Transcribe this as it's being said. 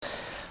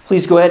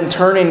Please go ahead and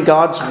turn in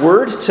God's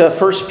Word to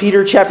 1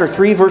 Peter chapter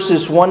 3,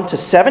 verses 1 to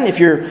 7. If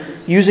you're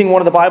using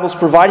one of the Bibles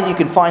provided, you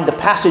can find the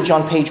passage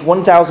on page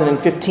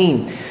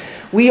 1015.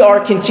 We are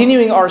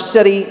continuing our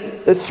study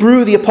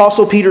through the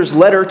Apostle Peter's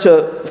letter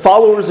to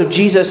followers of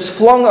Jesus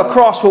flung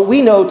across what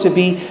we know to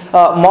be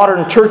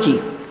modern Turkey.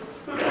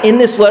 In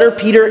this letter,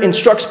 Peter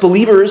instructs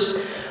believers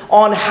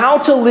on how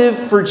to live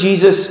for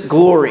Jesus'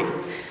 glory.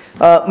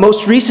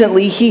 Most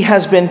recently,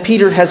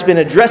 Peter has been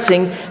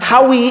addressing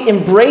how we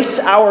embrace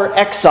our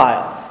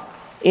exile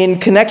in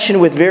connection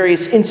with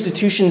various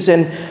institutions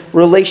and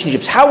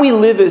relationships, how we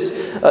live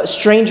as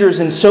strangers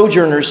and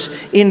sojourners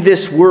in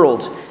this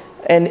world.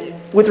 And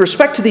with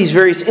respect to these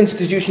various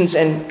institutions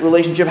and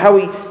relationships,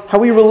 how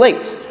we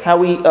relate, how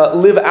we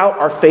live out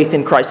our faith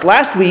in Christ.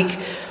 Last week,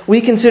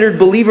 we considered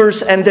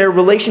believers and their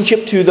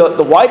relationship to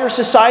the wider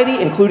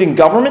society, including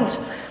government.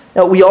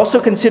 Now, we also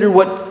consider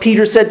what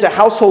Peter said to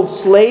household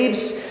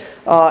slaves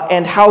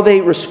and how they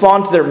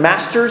respond to their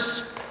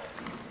masters.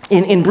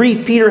 In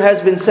brief, Peter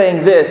has been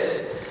saying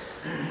this: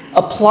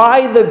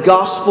 apply the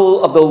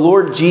gospel of the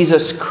Lord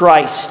Jesus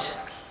Christ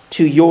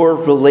to your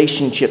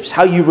relationships,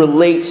 how you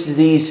relate to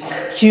these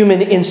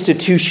human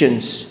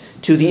institutions,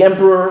 to the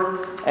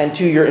emperor and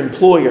to your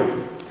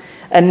employer.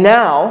 And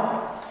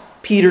now,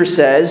 Peter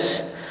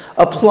says,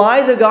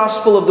 apply the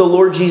gospel of the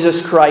Lord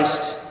Jesus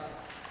Christ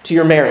to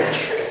your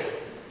marriage.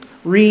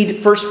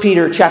 Read 1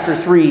 Peter chapter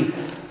 3,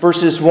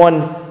 verses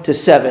 1 to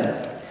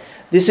 7.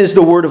 This is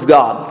the word of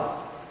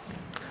God.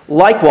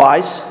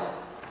 Likewise,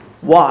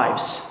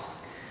 wives,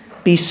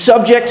 be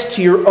subject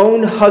to your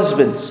own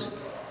husbands,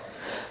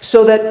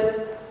 so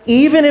that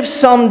even if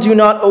some do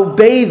not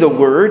obey the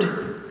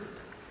word,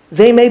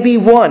 they may be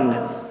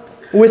won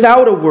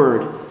without a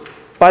word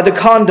by the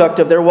conduct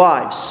of their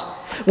wives,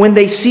 when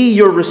they see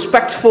your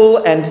respectful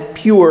and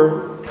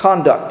pure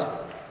conduct.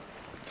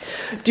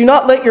 Do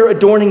not let your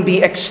adorning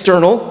be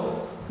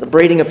external, the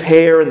braiding of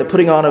hair and the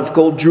putting on of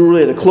gold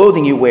jewelry or the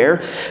clothing you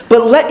wear,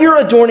 but let your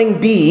adorning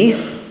be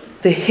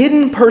the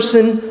hidden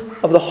person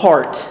of the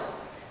heart,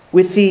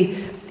 with the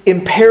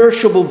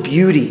imperishable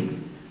beauty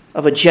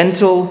of a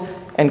gentle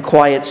and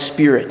quiet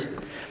spirit,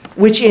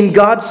 which in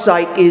God's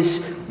sight is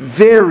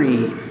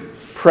very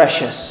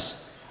precious.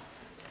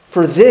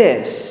 For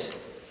this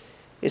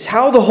is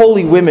how the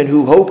holy women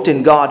who hoped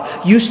in God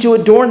used to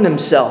adorn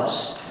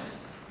themselves,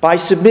 by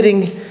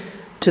submitting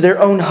to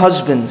their own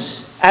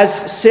husbands,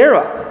 as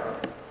Sarah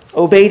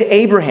obeyed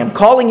Abraham,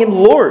 calling him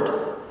Lord.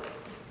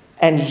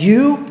 And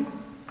you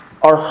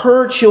are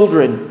her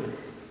children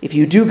if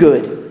you do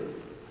good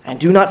and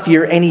do not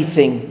fear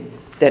anything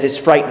that is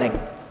frightening.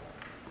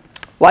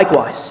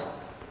 Likewise,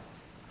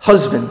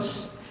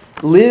 husbands,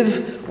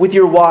 live with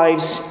your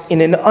wives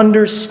in an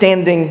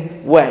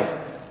understanding way,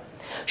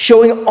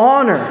 showing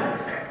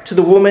honor to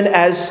the woman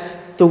as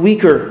the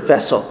weaker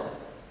vessel,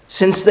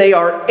 since they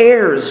are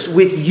heirs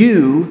with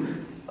you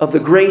of the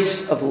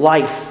grace of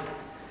life,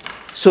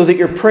 so that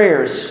your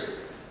prayers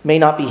may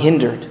not be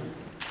hindered.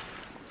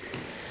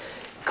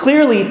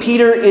 Clearly,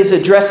 Peter is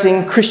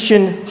addressing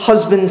Christian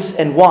husbands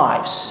and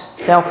wives.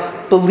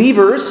 Now,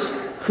 believers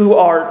who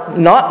are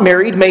not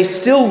married may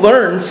still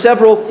learn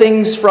several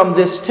things from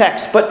this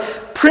text,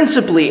 but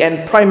principally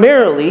and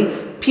primarily,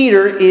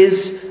 Peter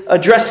is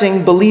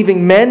addressing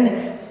believing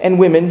men and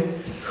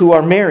women who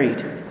are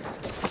married.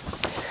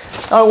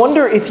 Now, I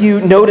wonder if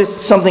you noticed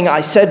something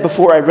I said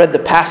before I read the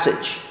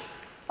passage.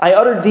 I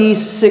uttered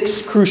these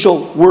 6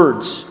 crucial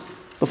words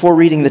before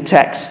reading the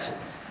text.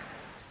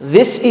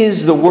 This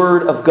is the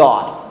word of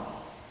God.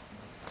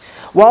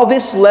 While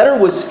this letter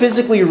was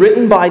physically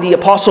written by the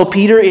Apostle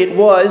Peter, it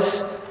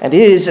was and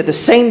is at the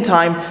same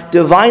time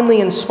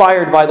divinely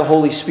inspired by the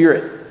Holy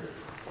Spirit.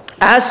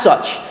 As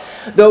such,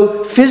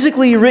 though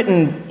physically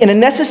written in a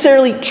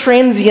necessarily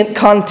transient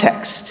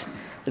context,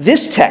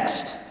 this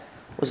text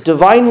was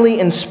divinely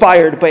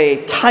inspired by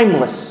a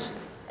timeless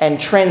and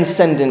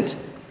transcendent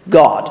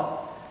God.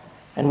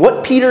 And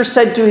what Peter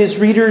said to his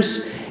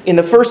readers in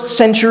the first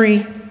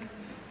century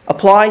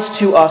applies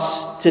to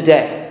us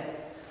today,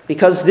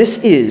 because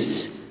this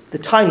is the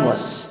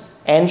timeless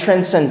and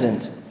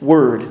transcendent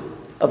Word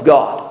of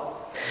God.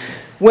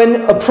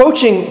 When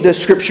approaching the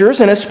Scriptures,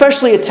 and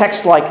especially a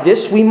text like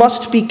this, we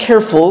must be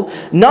careful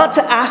not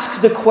to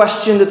ask the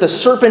question that the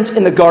serpent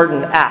in the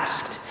garden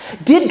asked.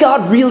 Did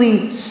God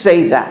really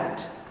say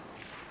that?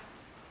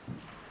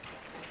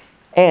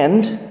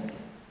 And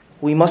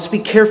we must be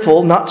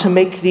careful not to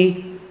make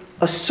the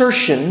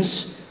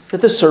assertions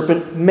that the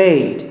serpent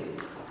made.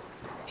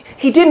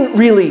 He didn't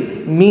really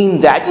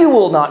mean that. You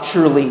will not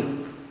surely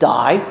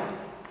die.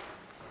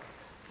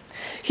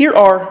 Here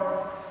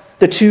are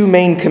the 2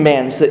 main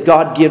commands that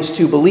God gives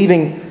to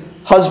believing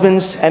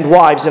husbands and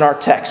wives in our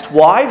text.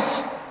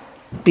 Wives,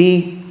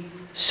 be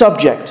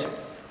subject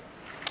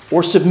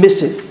or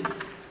submissive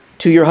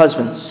to your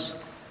husbands.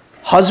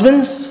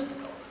 Husbands,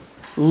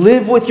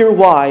 live with your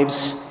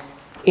wives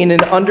in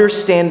an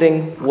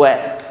understanding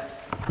way.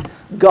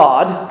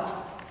 God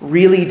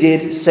really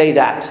did say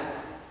that,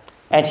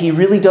 and He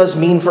really does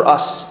mean for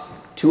us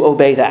to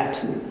obey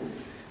that.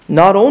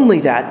 Not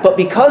only that, but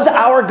because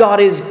our God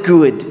is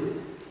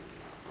good,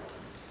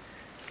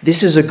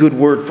 this is a good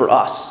word for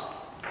us.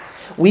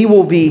 We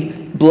will be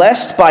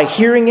blessed by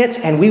hearing it,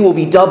 and we will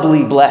be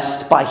doubly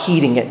blessed by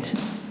heeding it.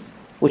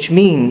 Which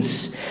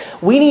means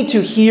we need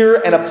to hear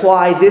and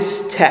apply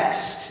this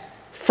text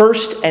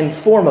first and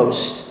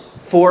foremost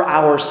for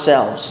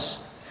ourselves.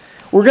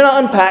 We're going to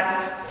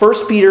unpack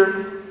 1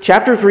 Peter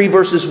chapter 3,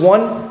 verses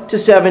 1 to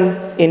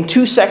 7 in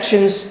two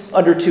sections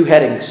under two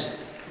headings.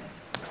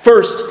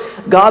 First,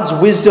 God's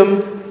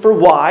wisdom for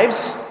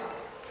wives,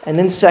 and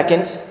then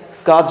second,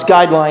 God's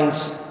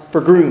guidelines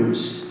for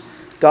grooms.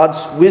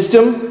 God's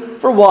wisdom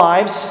for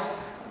wives,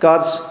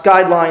 God's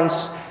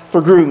guidelines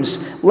for grooms.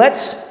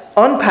 Let's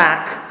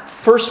unpack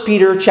 1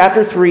 Peter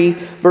chapter 3,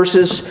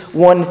 verses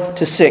 1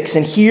 to 6.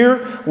 And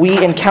here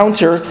we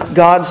encounter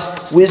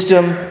God's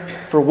wisdom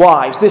for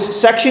wives. This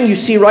section you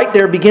see right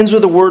there begins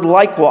with the word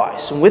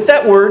likewise. And with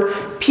that word,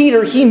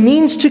 Peter, he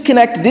means to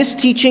connect this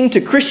teaching to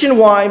Christian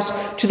wives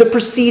to the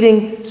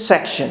preceding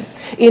section.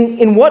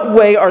 In what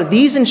way are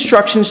these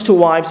instructions to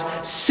wives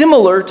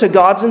similar to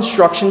God's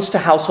instructions to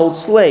household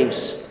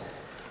slaves?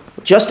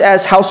 Just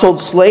as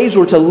household slaves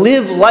were to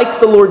live like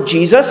the Lord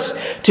Jesus,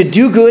 to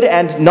do good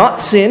and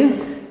not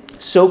sin,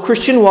 so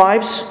Christian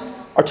wives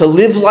are to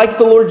live like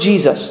the Lord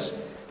Jesus,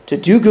 to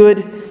do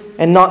good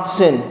and not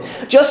sin.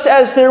 Just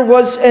as there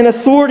was an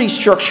authority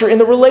structure in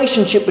the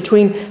relationship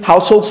between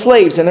household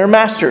slaves and their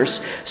masters,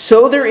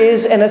 so there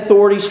is an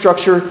authority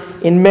structure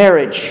in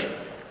marriage.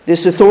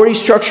 This authority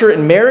structure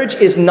in marriage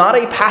is not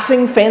a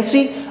passing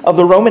fancy of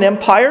the Roman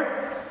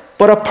Empire,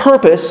 but a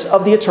purpose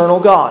of the eternal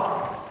God.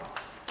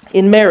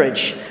 In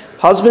marriage,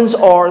 husbands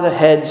are the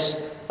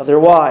heads of their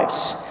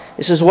wives.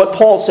 This is what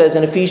Paul says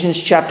in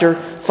Ephesians chapter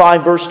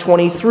 5, verse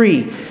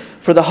 23.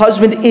 For the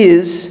husband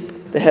is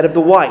the head of the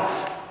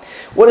wife.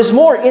 What is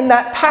more, in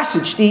that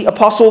passage, the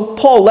Apostle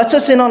Paul lets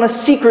us in on a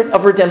secret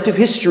of redemptive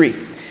history.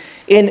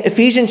 In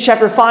Ephesians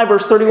chapter 5,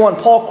 verse 31,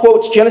 Paul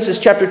quotes Genesis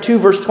chapter 2,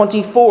 verse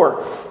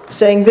 24,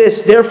 saying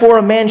this, Therefore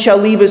a man shall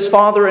leave his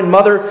father and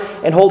mother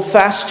and hold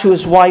fast to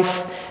his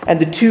wife, and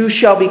the two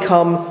shall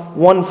become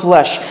one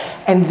flesh.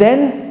 And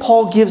then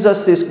Paul gives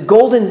us this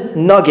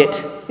golden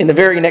nugget in the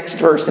very next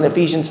verse in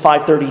Ephesians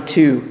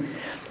 5:32.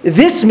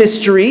 This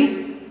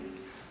mystery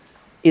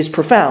is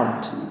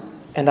profound,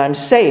 and I'm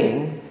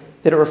saying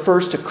that it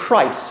refers to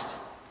Christ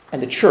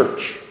and the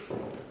church.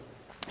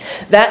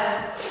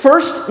 That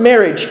first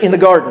marriage in the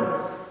garden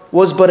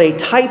was but a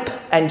type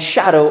and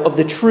shadow of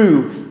the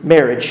true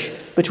marriage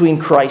between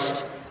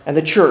Christ and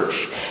the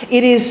church.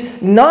 It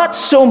is not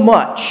so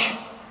much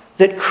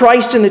that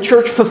Christ and the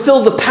church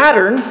fulfill the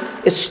pattern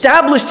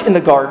established in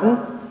the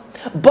garden,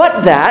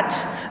 but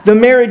that the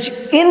marriage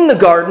in the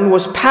garden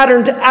was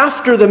patterned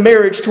after the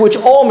marriage to which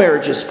all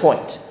marriages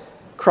point,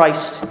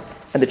 Christ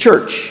and the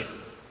church.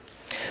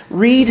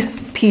 Read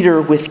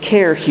Peter with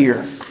care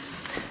here.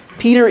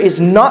 Peter is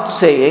not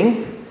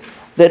saying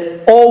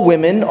that all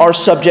women are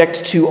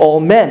subject to all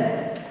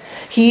men.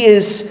 He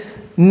is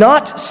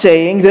not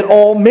saying that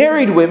all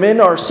married women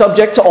are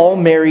subject to all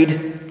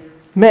married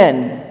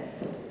men.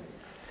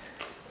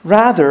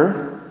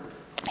 Rather,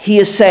 he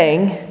is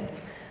saying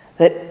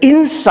that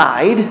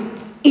inside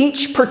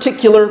each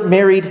particular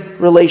married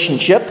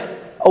relationship,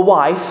 a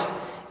wife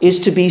is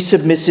to be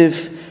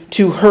submissive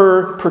to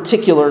her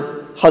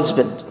particular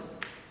husband.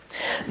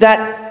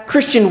 That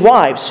Christian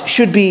wives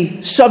should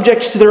be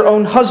subject to their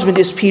own husband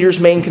is Peter's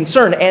main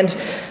concern and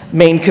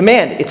main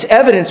command. It's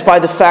evidenced by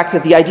the fact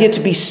that the idea to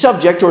be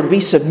subject or to be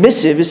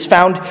submissive is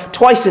found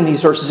twice in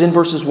these verses, in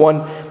verses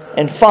 1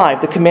 and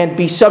 5. The command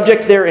be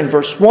subject there in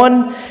verse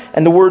 1,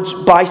 and the words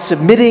by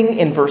submitting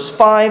in verse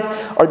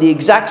 5 are the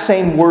exact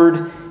same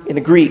word in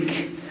the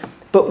Greek.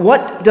 But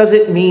what does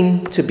it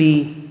mean to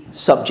be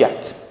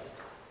subject?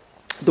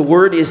 The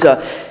word is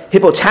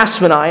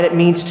hypotasmeni, and it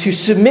means to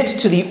submit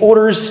to the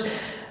orders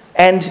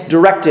and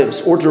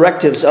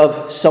directives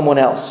of someone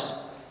else.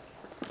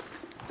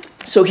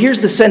 So here's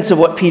the sense of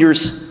what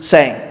Peter's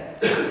saying.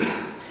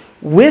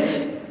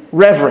 With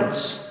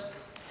reverence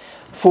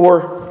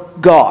for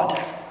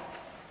God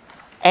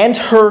and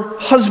her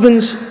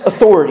husband's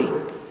authority,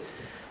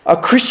 a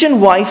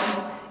Christian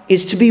wife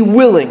is to be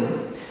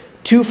willing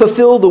to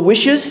fulfill the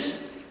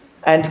wishes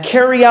and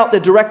carry out the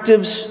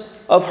directives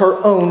of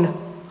her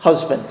own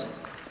husband.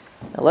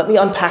 Now let me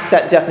unpack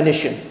that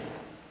definition.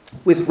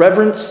 With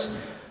reverence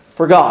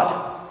for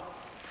God.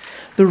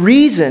 The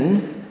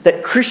reason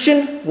that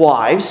Christian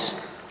wives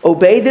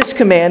obey this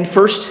command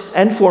first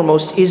and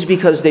foremost is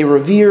because they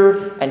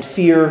revere and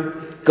fear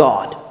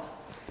God.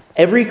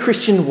 Every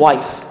Christian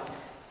wife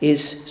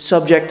is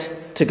subject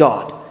to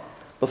God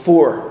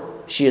before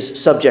she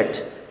is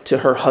subject to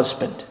her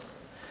husband.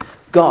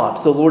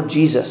 God, the Lord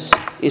Jesus,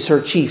 is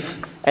her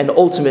chief and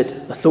ultimate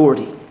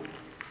authority.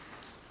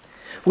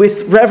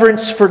 With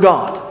reverence for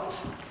God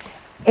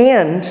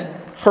and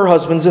her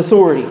husband's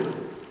authority.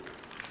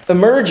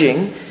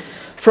 Emerging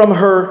from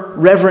her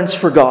reverence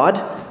for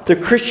God, the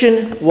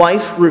Christian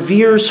wife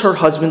reveres her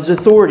husband's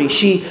authority.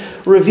 She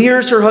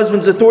reveres her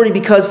husband's authority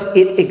because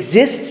it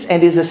exists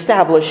and is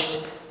established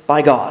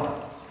by God.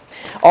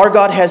 Our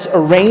God has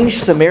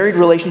arranged the married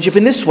relationship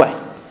in this way,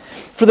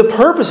 for the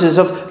purposes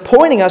of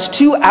pointing us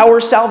to our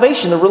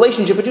salvation, the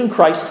relationship between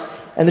Christ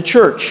and the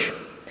church.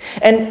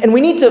 And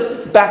we need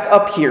to back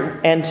up here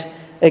and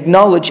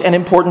acknowledge an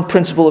important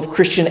principle of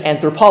Christian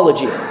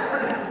anthropology,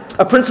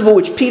 a principle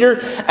which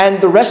Peter and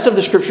the rest of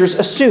the Scriptures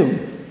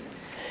assume.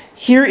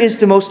 Here is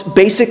the most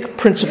basic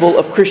principle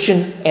of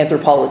Christian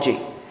anthropology.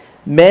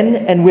 Men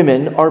and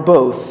women are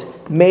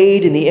both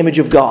made in the image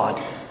of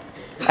God,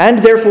 and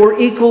therefore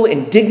equal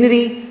in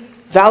dignity,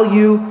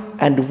 value,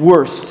 and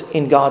worth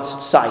in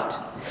God's sight.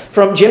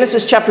 From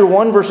Genesis chapter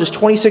 1, verses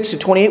 26 to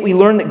 28, we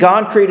learn that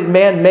God created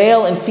man,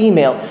 male and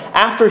female,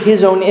 after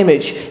his own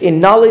image, in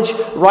knowledge,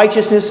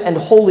 righteousness, and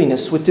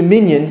holiness, with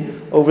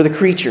dominion over the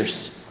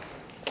creatures.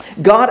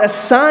 God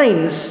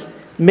assigns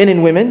men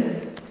and women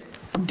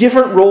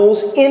different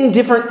roles in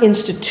different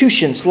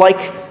institutions,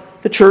 like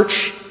the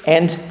church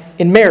and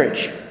in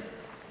marriage.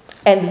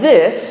 And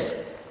this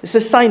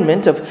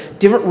assignment of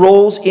different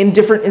roles in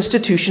different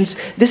institutions,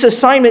 this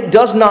assignment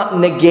does not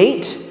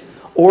negate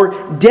or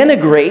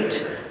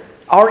denigrate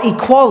our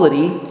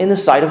equality in the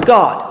sight of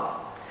God.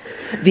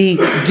 The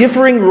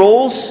differing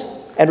roles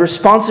and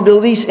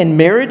responsibilities in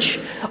marriage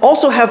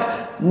also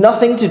have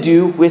nothing to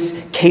do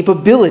with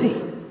capability.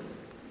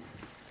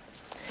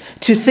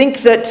 To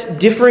think that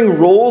differing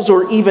roles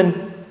or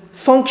even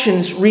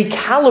functions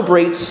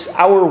recalibrates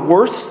our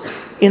worth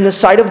in the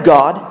sight of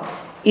God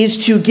is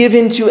to give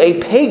into a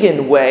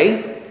pagan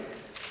way,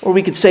 or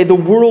we could say the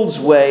world's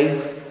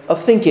way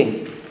of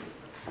thinking.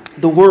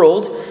 The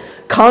world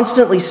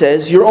constantly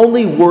says you're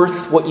only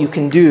worth what you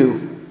can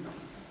do.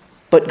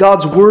 But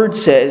God's Word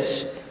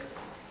says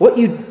what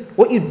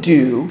you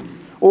do,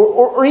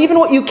 or even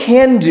what you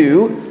can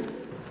do,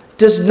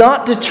 does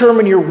not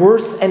determine your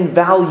worth and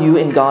value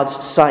in God's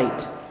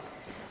sight.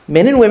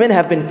 Men and women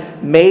have been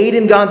made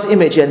in God's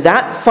image, and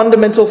that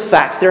fundamental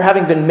fact, their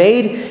having been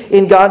made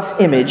in God's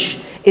image,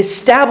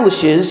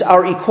 establishes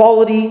our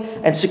equality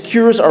and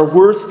secures our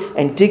worth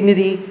and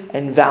dignity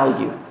and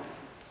value.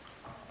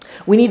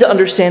 We need to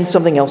understand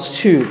something else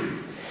too.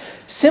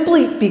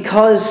 Simply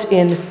because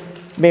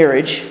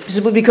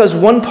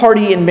one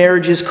party in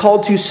marriage is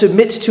called to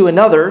submit to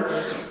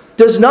another,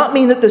 does not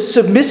mean that the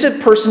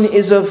submissive person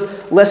is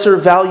of lesser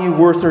value,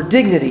 worth, or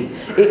dignity.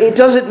 It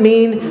doesn't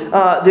mean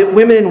that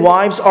women and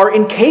wives are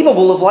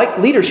incapable of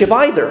leadership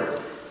either.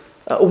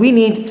 We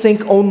need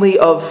think only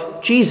of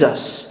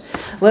Jesus.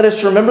 Let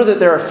us remember that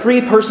there are three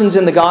persons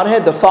in the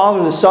Godhead, the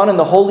Father, the Son, and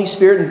the Holy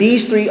Spirit, and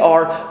these three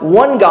are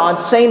one God,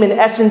 same in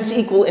essence,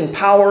 equal in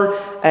power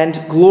and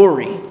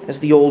glory, as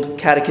the old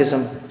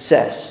Catechism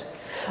says.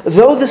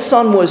 Though the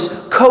Son was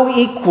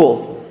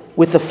co-equal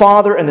with the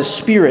Father and the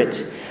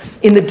Spirit,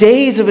 in the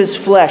days of his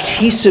flesh,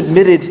 he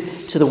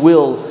submitted to the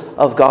will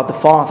of God the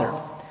Father.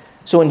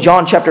 So in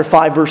John chapter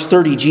 5, verse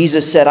 30,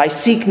 Jesus said, "I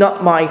seek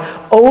not my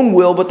own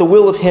will, but the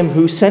will of him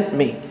who sent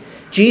me."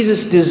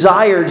 Jesus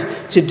desired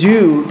to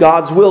do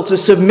God's will, to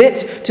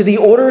submit to the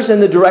orders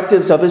and the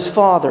directives of his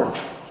Father.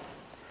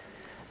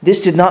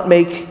 This did not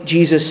make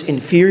Jesus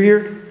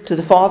inferior to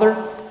the Father,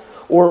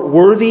 or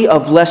worthy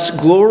of less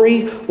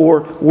glory,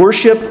 or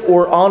worship,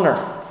 or honor.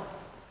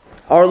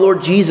 Our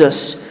Lord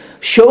Jesus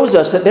shows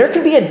us that there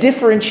can be a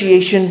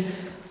differentiation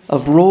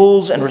of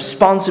roles and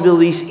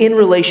responsibilities in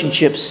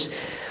relationships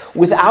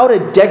without a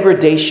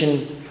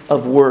degradation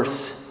of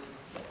worth.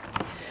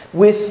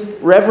 With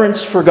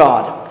reverence for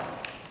God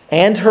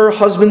and her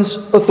husband's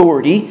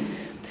authority,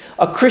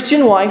 a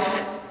Christian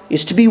wife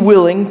is to be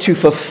willing to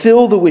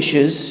fulfill the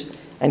wishes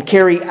and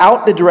carry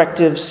out the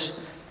directives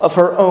of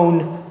her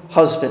own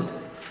husband.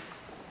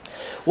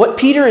 What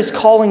Peter is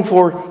calling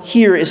for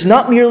here is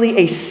not merely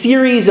a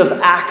series of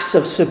acts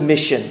of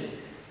submission,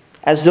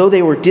 as though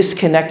they were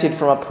disconnected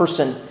from a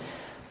person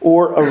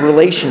or a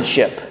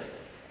relationship.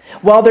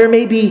 While there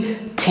may be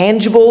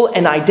tangible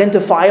and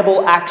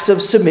identifiable acts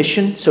of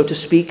submission, so to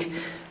speak,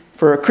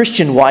 for a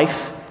Christian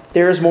wife,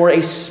 there is more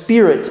a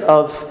spirit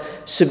of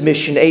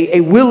submission,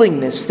 a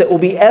willingness that will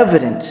be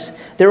evident.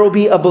 There will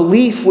be a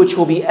belief which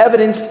will be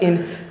evidenced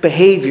in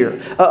behavior,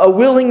 a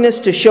willingness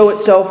to show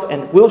itself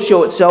and will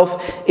show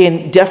itself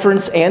in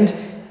deference and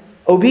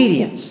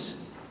obedience.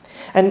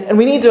 And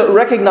we need to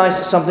recognize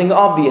something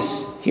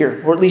obvious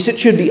here, or at least it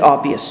should be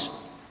obvious.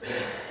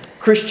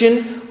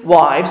 Christian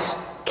wives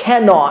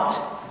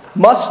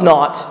must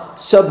not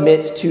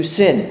submit to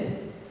sin.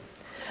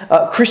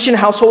 Christian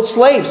household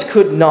slaves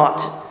could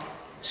not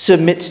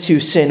submit to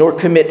sin or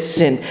commit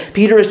sin.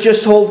 Peter has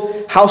just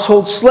told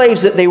household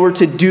slaves that they were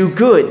to do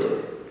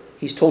good.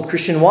 He's told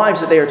Christian wives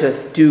that they are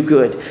to do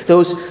good.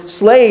 Those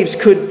slaves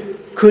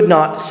could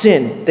not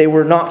sin. They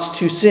were not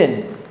to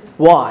sin.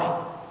 Why?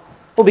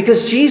 Well,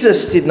 because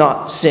Jesus did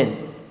not sin.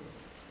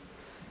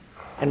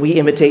 And we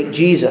imitate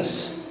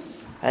Jesus.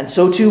 And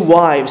so too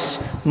wives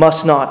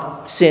must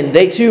not sin.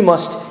 They too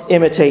must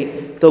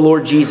imitate the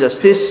Lord Jesus.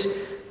 This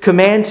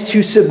command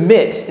to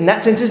submit, in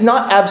that sense, is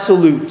not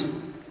absolute.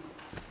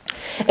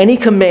 Any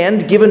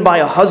command given by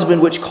a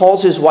husband which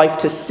calls his wife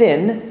to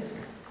sin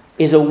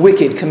is a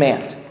wicked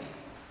command,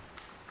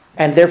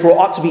 and therefore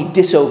ought to be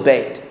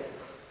disobeyed.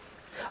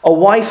 A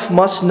wife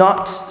must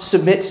not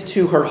submit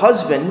to her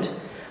husband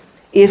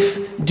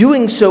if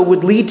doing so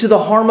would lead to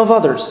the harm of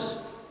others,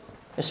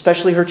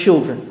 especially her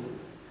children.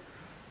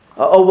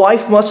 A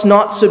wife must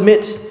not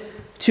submit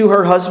to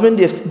her husband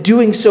if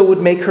doing so would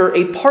make her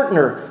a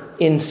partner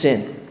in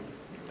sin.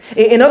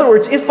 In other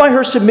words, if by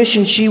her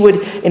submission she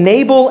would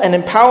enable and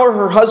empower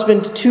her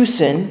husband to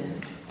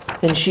sin,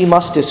 then she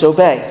must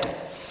disobey.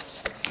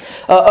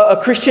 A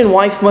Christian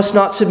wife must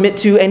not submit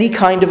to any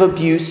kind of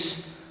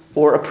abuse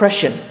or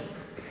oppression,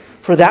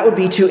 for that would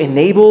be to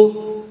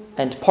enable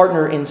and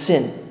partner in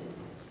sin.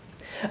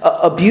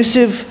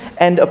 Abusive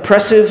and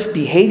oppressive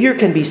behavior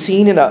can be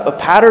seen in a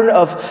pattern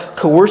of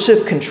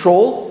coercive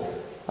control,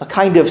 a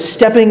kind of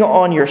stepping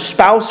on your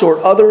spouse or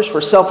others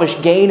for selfish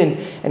gain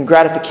and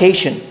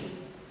gratification.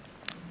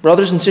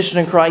 Brothers and sisters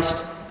in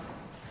Christ,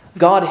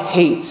 God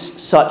hates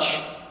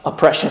such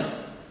oppression.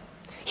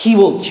 He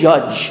will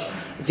judge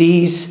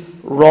these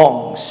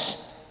wrongs,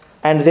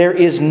 and there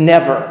is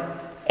never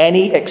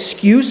any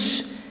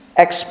excuse,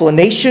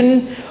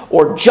 explanation,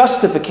 or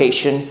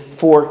justification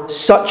for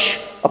such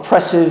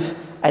oppressive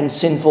and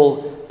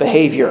sinful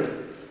behavior.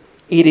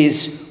 It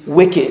is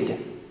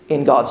wicked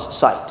in God's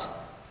sight.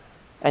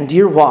 And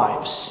dear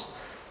wives,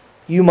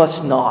 you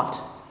must not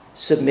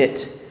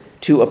submit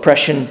to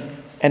oppression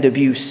and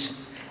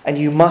abuse, and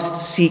you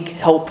must seek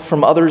help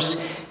from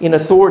others in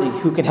authority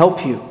who can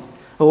help you,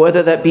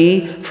 whether that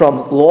be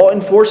from law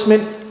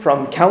enforcement,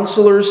 from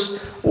counselors,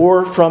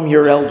 or from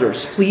your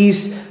elders.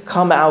 Please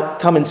come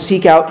and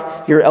seek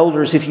out your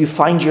elders if you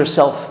find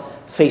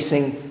yourself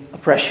facing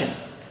oppression.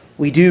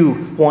 We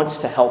do want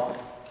to help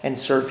and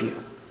serve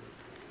you.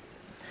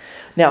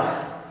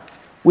 Now,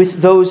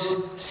 with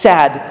those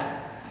sad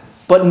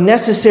but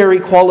necessary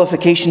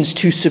qualifications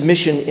to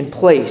submission in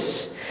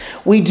place,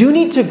 we do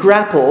need to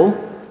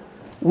grapple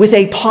with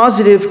a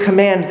positive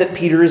command that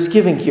Peter is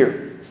giving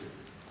here.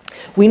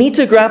 We need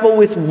to grapple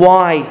with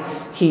why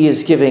he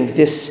is giving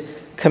this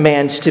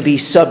command to be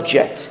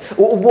subject,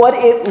 what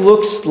it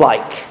looks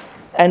like,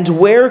 and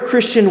where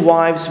Christian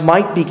wives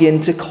might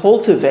begin to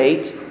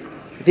cultivate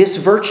this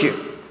virtue.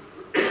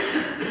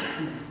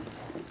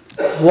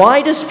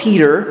 Why does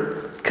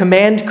Peter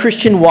command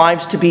Christian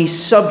wives to be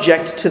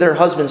subject to their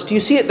husbands? Do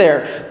you see it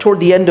there toward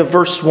the end of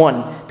verse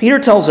 1? Peter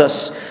tells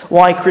us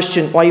why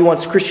he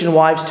wants Christian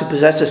wives to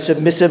possess a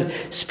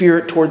submissive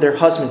spirit toward their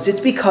husbands. It's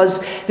because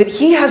that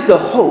he has the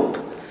hope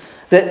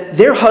that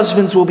their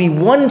husbands will be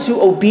won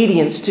to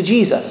obedience to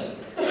Jesus.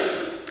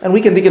 And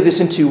we can think of this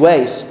in two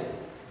ways.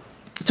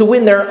 To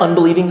win their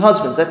unbelieving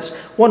husbands. That's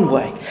one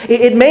way.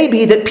 It may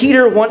be that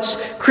Peter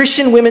wants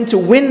Christian women to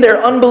win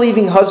their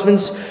unbelieving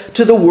husbands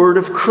to the word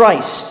of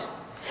Christ.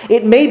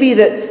 It may be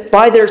that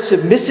by their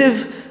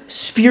submissive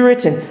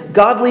spirit and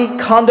godly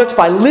conduct,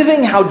 by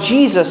living how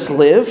Jesus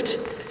lived,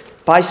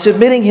 by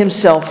submitting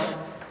himself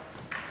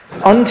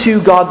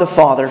unto God the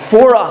Father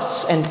for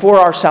us and for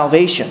our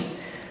salvation,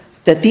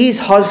 that these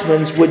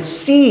husbands would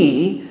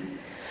see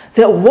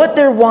that what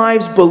their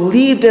wives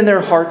believed in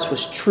their hearts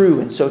was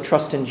true, and so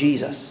trust in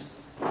Jesus.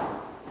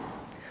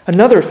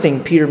 Another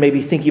thing Peter may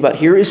be thinking about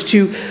here is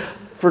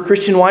for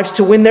Christian wives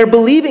to win their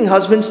believing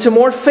husbands to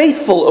more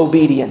faithful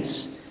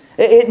obedience.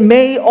 It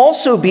may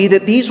also be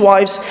that these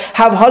wives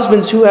have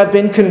husbands who have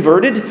been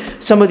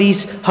converted. Some of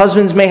these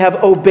husbands may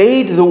have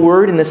obeyed the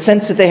word in the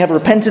sense that they have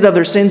repented of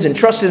their sins and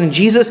trusted in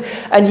Jesus.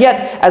 And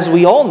yet, as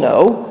we all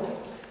know,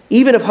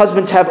 even if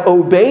husbands have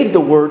obeyed the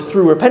word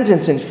through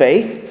repentance and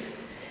faith,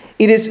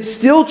 it is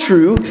still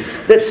true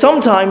that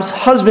sometimes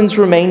husbands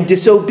remain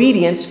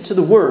disobedient to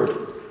the word.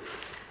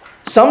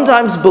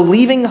 Sometimes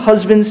believing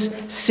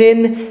husbands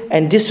sin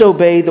and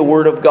disobey the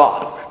word of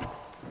God.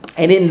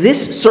 And in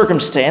this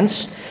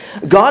circumstance,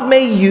 God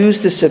may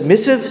use the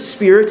submissive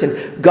spirit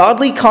and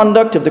godly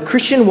conduct of the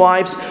Christian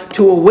wives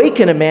to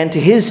awaken a man to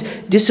his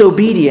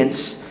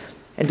disobedience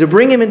and to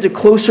bring him into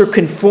closer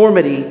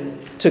conformity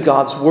to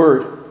God's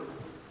word.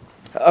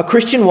 A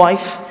Christian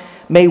wife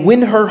may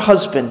win her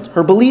husband,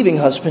 her believing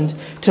husband,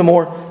 to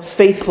more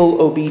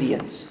faithful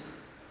obedience.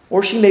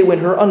 Or she may win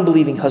her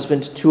unbelieving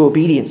husband to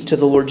obedience to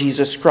the Lord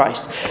Jesus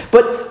Christ.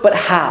 But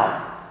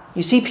how?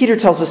 You see, Peter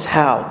tells us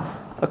how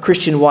a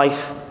Christian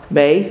wife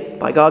may,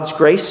 by God's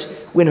grace,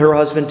 win her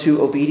husband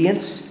to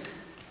obedience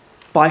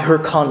by her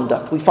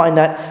conduct. We find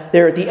that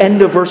there at the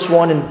end of verse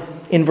 1 and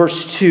in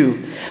verse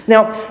 2.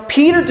 Now,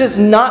 Peter does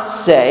not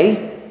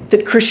say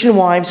that Christian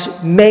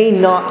wives may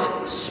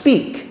not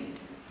speak.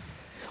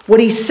 What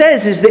he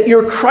says is that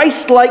your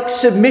Christ-like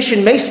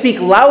submission may speak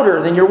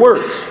louder than your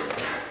words.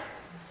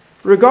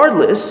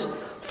 Regardless,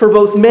 for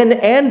both men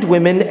and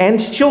women and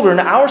children,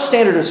 our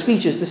standard of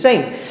speech is the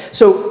same.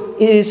 So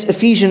it is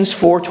Ephesians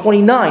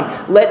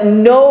 4:29. Let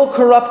no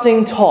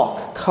corrupting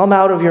talk come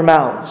out of your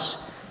mouths,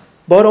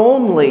 but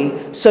only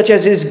such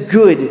as is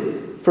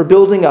good for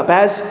building up,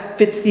 as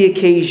fits the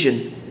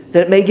occasion,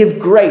 that it may give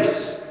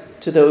grace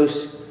to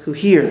those who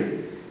hear.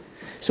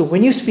 So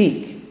when you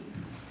speak,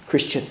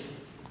 Christian,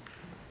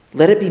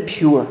 let it be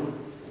pure.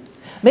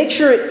 Make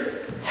sure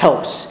it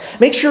helps.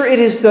 Make sure it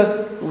is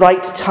the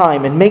right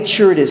time, and make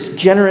sure it is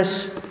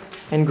generous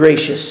and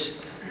gracious.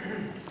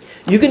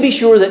 You can be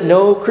sure that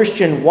no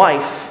Christian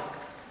wife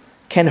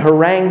can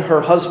harangue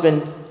her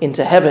husband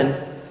into heaven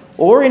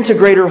or into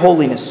greater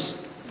holiness.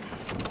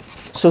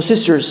 So,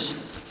 sisters,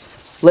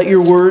 let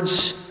your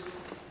words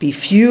be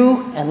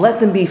few and let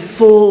them be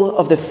full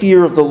of the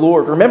fear of the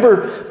Lord.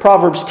 Remember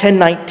Proverbs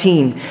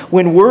 10:19.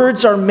 When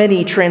words are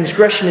many,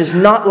 transgression is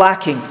not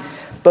lacking,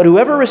 but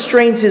whoever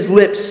restrains his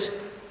lips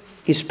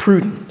is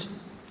prudent.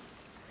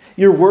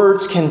 Your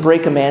words can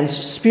break a man's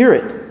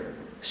spirit.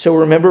 So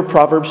remember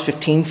Proverbs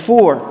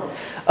 15:4.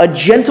 A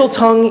gentle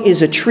tongue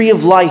is a tree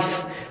of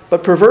life,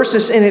 but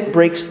perverseness in it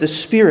breaks the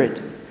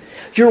spirit.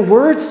 Your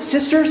words,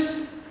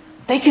 sisters,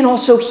 they can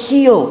also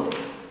heal.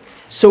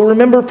 So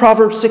remember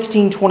Proverbs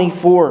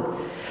 16:24.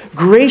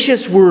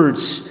 Gracious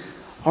words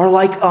are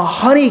like a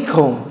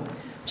honeycomb,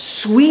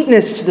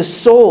 sweetness to the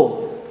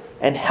soul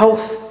and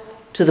health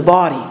to the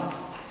body.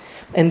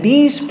 And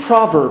these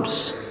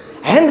proverbs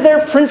and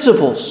their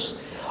principles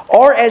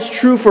are as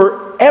true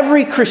for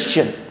every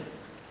Christian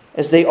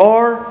as they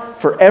are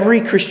for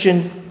every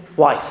Christian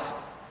wife.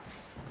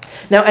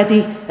 Now, at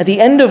the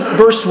end of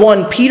verse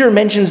 1, Peter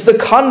mentions the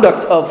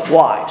conduct of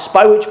wives,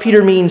 by which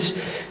Peter means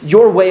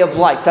your way of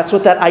life. That's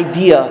what that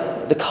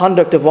idea, the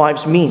conduct of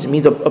wives, means. It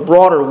means a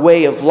broader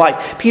way of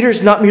life.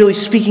 Peter's not merely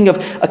speaking of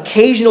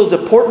occasional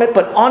deportment,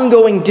 but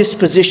ongoing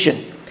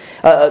disposition.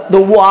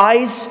 The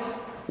wise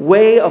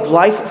way of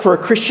life for a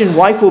Christian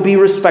wife will be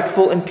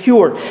respectful and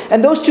pure.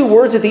 And those two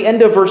words at the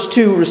end of verse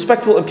 2,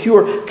 respectful and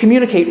pure,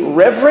 communicate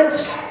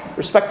reverence,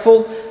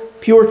 respectful,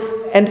 pure,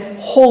 and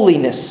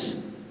holiness.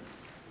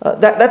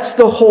 That's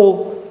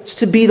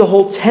to be the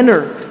whole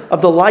tenor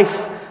of the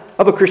life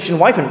of a Christian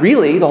wife, and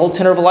really the whole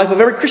tenor of the life of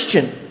every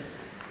Christian.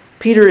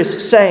 Peter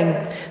is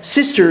saying,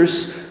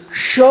 sisters,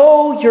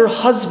 show your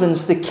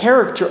husbands the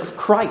character of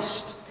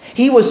Christ.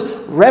 He was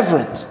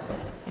reverent,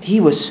 and he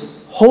was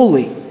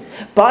holy.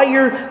 By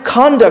your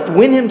conduct,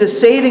 win him to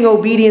saving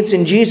obedience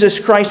in Jesus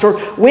Christ, or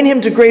win him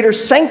to greater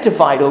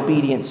sanctified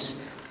obedience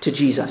to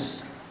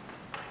Jesus.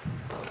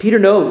 Peter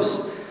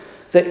knows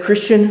that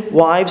Christian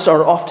wives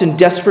are often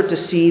desperate to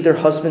see their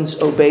husbands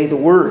obey the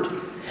word.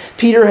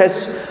 Peter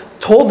has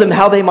told them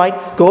how they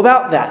might go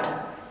about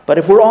that. But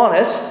if we're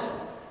honest,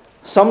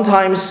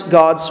 sometimes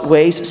God's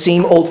ways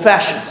seem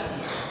old-fashioned,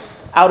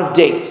 out of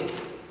date,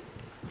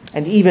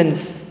 and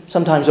even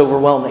sometimes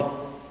overwhelming.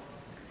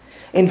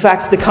 In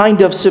fact, the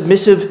kind of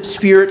submissive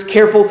spirit,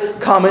 careful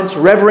comments,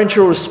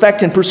 reverential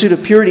respect, and pursuit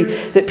of purity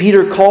that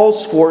Peter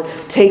calls for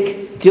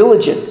take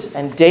diligent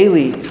and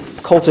daily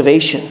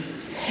cultivation.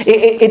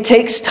 It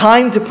takes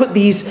time to put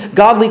these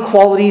godly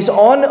qualities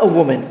on a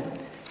woman.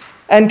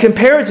 And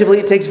comparatively,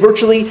 it takes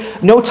virtually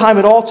no time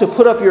at all to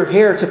put up your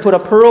hair, to put a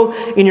pearl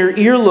in your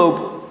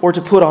earlobe, or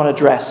to put on a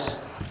dress.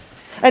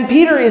 And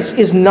Peter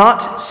is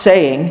not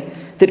saying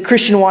that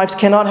Christian wives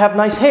cannot have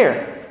nice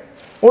hair,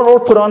 or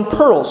put on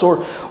pearls,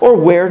 or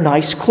wear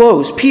nice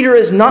clothes. Peter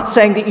is not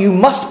saying that you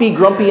must be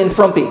grumpy and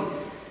frumpy.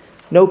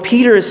 No,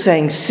 Peter is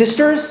saying,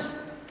 sisters,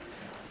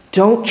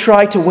 don't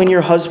try to win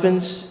your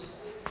husbands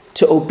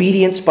to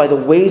obedience by the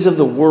ways of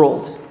the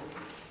world.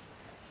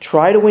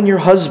 Try to win your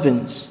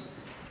husbands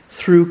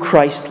through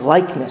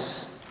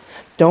Christ-likeness.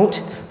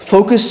 Don't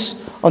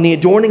focus on the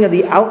adorning of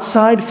the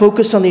outside,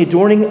 focus on the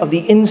adorning of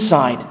the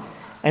inside.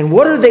 And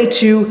what are they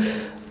to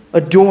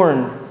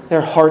adorn their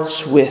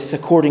hearts with,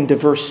 according to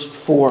verse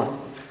 4?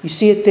 You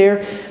see it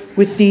there?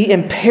 With the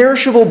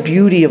imperishable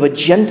beauty of a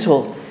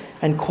gentle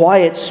and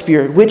quiet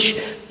spirit, which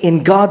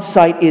in God's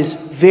sight is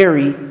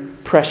very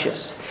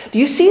precious. Do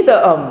you see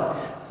the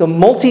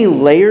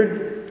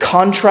multi-layered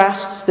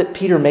contrasts that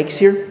Peter makes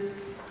here?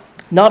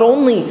 Not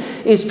only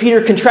is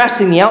Peter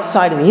contrasting the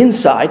outside and the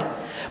inside,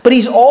 but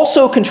he's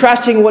also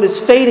contrasting what is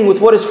fading with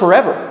what is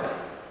forever,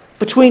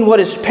 between what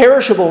is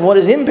perishable and what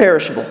is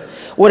imperishable,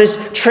 what is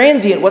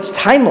transient, what's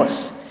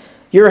timeless.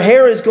 Your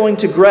hair is going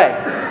to gray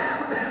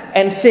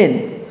and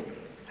thin,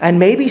 and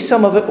maybe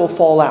some of it will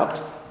fall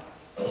out.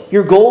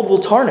 Your gold will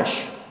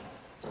tarnish.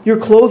 Your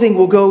clothing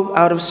will go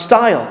out of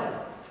style.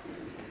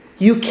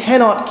 You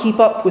cannot keep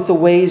up with the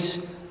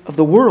ways of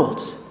the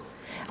world.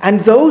 And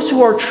those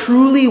who are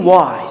truly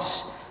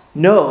wise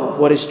know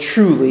what is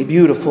truly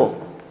beautiful,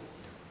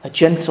 a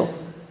gentle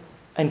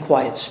and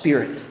quiet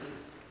spirit.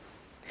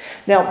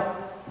 Now,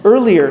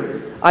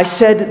 earlier I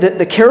said that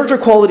the character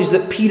qualities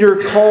that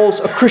Peter calls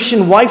a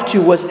Christian wife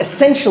to was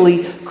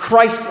essentially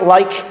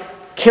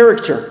Christ-like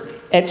character.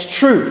 And it's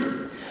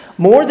true.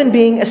 More than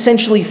being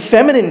essentially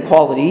feminine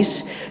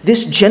qualities,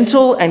 this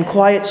gentle and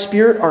quiet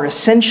spirit are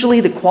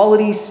essentially the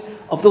qualities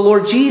of the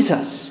Lord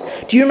Jesus.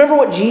 Do you remember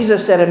what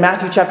Jesus said in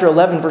Matthew chapter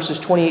 11, verses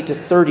 28 to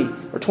 30,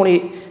 or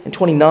 28 and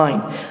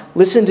 29?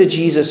 Listen to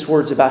Jesus'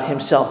 words about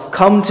himself.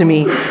 Come to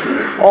me,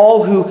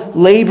 all who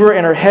labor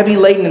and are heavy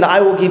laden, and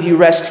I will give you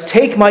rest.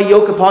 Take my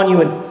yoke upon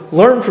you and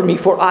learn from me,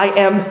 for I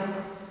am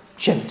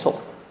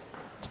gentle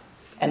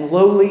and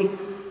lowly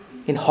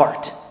in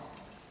heart,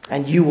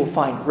 and you will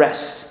find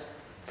rest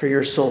for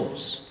your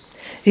souls.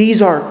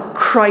 These are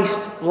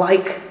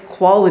Christ-like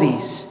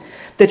qualities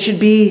that should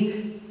be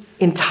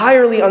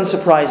entirely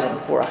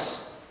unsurprising for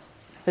us.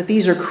 that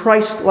these are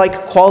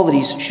Christ-like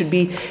qualities should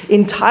be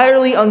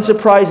entirely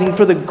unsurprising,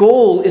 for the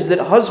goal is that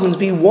husbands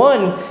be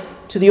won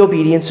to the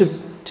obedience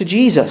to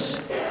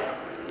Jesus.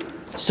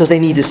 So they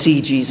need to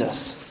see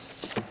Jesus.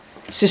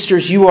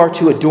 Sisters, you are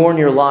to adorn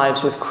your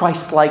lives with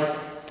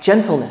Christ-like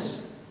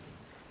gentleness.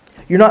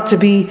 You're not to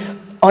be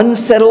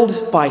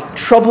unsettled by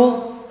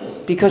trouble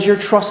because your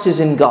trust is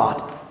in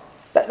God.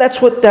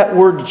 That's what that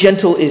word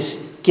gentle is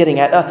getting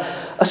at.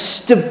 A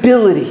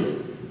stability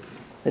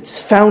that's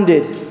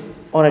founded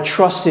on a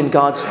trust in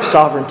God's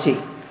sovereignty.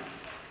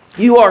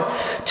 You are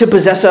to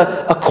possess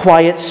a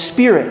quiet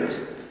spirit.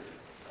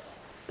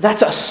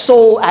 That's a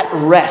soul at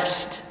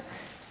rest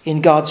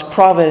in God's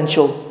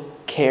providential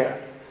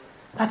care.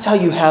 That's how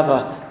you have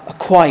a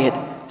quiet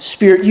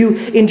spirit. You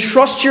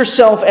entrust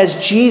yourself as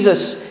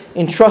Jesus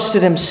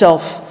entrusted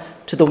himself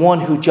to the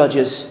one who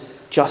judges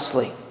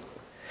justly.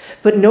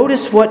 But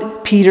notice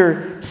what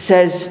Peter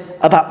says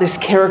about this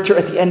character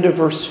at the end of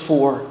verse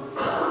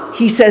 4.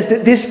 He says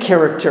that this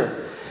character,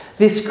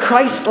 this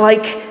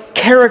Christ-like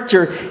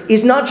character,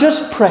 is not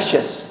just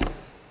precious,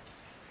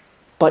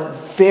 but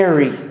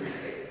very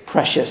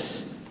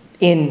precious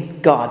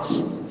in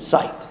God's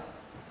sight.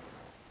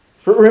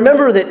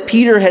 Remember that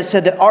Peter has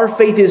said that our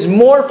faith is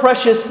more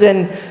precious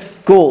than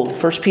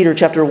gold. 1 Peter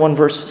chapter 1,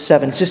 verse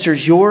 7.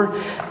 Sisters, your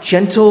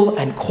gentle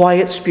and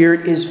quiet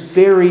spirit is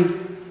very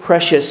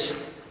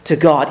precious to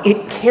God.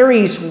 It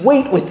carries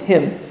weight with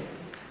him.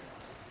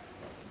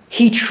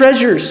 He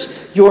treasures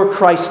your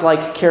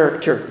Christ-like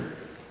character.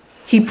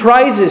 He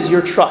prizes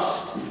your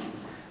trust.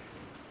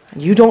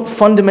 And you don't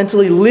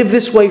fundamentally live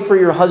this way for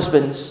your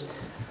husbands,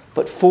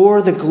 but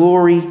for the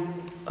glory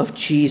of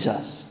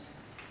Jesus.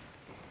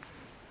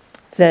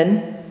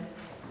 Then,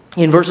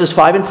 in verses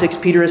 5 and 6,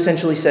 Peter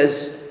essentially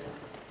says,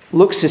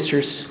 look,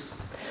 sisters,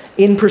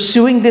 in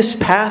pursuing this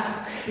path,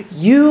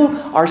 you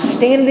are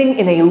standing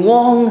in a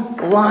long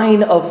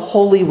line of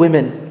holy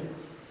women.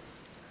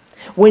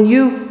 When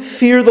you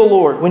fear the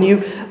Lord, when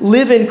you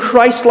live in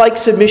Christ-like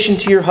submission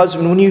to your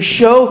husband, when you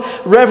show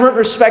reverent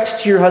respect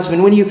to your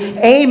husband, when you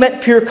aim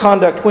at pure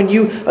conduct, when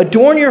you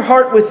adorn your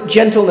heart with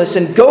gentleness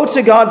and go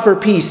to God for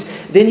peace,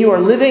 then you are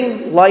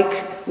living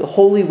like the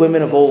holy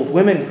women of old,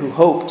 women who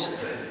hoped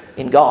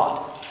in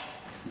God.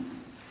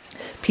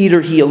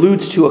 Peter, he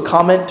alludes to a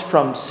comment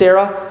from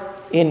Sarah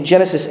in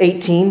Genesis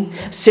 18.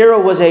 Sarah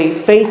was a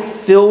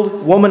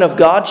faith-filled woman of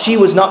God. She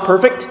was not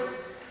perfect.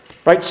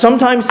 Right?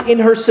 Sometimes in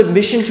her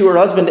submission to her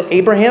husband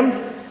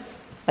Abraham,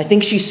 I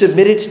think she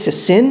submitted to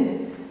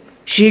sin.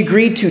 She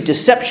agreed to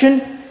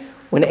deception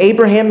when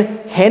Abraham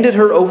handed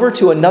her over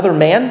to another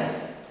man.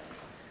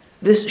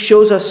 This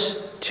shows us,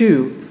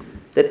 too,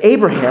 that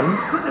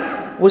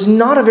Abraham was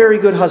not a very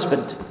good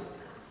husband.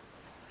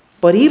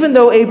 But even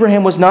though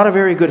Abraham was not a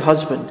very good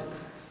husband,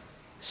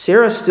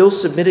 Sarah still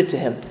submitted to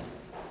him.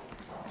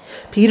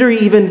 Peter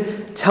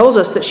even tells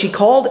us that she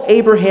called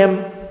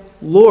Abraham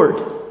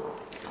Lord.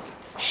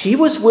 She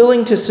was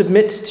willing to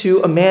submit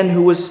to a man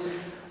who was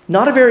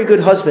not a very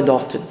good husband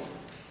often.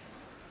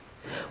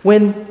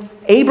 When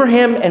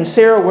Abraham and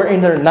Sarah were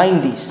in their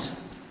 90s,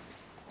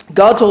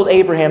 God told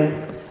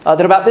Abraham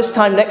that about this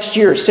time next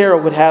year,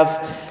 Sarah would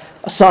have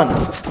a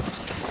son.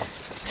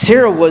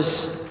 Sarah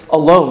was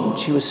alone.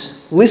 She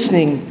was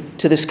listening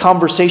to this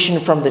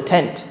conversation from the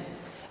tent.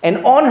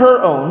 And on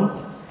her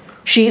own,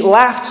 she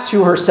laughed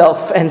to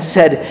herself and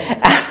said,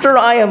 "After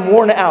I am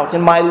worn out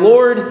and my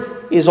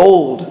Lord is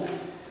old,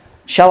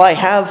 shall I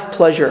have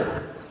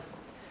pleasure?"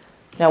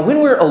 Now,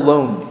 when we're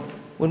alone,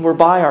 when we're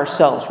by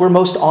ourselves, we're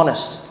most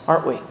honest,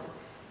 aren't we?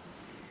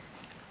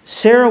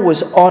 Sarah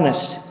was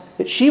honest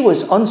that she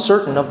was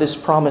uncertain of this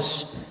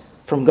promise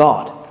from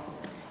God.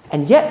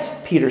 And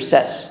yet, Peter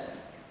says,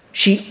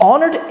 she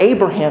honored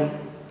Abraham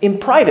in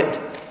private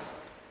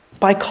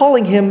by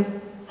calling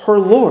him her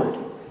Lord.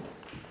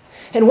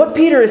 And what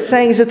Peter is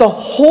saying is that the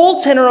whole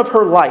tenor of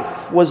her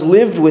life was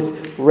lived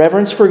with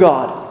reverence for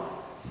God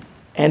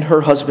and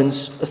her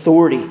husband's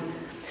authority,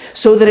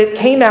 so that it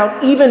came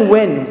out even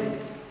when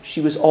she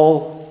was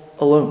all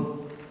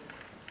alone.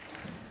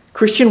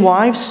 Christian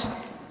wives,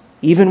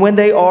 even when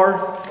they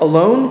are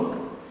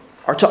alone,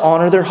 are to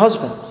honor their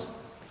husbands.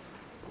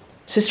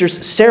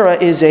 Sisters, Sarah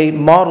is a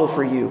model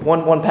for you.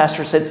 One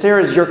pastor said,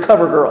 Sarah is your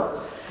cover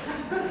girl.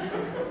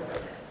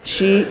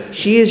 She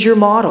is your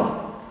model.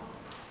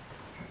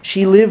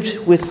 She lived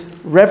with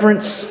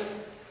reverence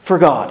for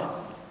God.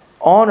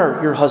 Honor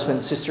your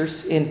husband,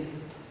 sisters, in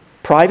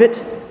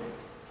private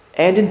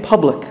and in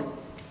public.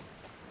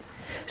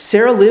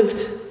 Sarah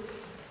lived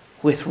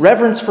with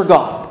reverence for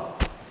God.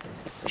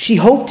 She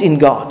hoped in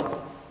God.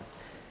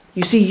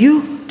 You see,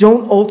 you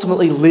don't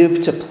ultimately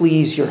live to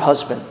please your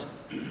husband.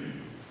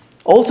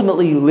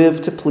 Ultimately, you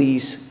live to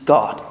please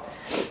God,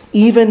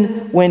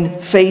 even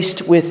when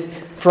faced with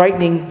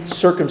frightening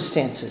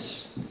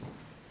circumstances.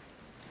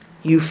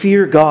 You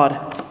fear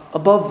God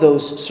above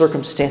those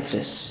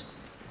circumstances.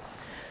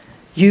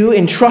 You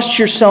entrust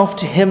yourself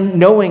to Him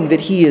knowing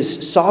that He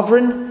is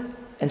sovereign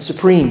and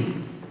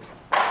supreme.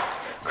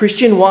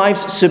 Christian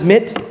wives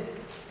submit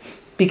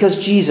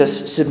because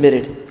Jesus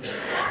submitted.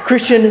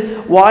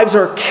 Christian wives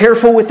are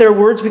careful with their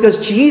words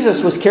because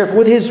Jesus was careful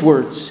with his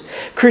words.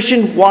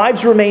 Christian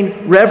wives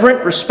remain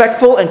reverent,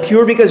 respectful, and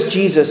pure because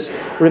Jesus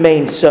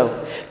remained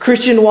so.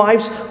 Christian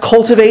wives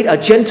cultivate a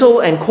gentle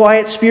and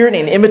quiet spirit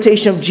in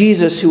imitation of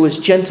Jesus, who was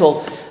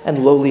gentle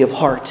and lowly of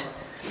heart.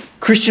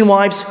 Christian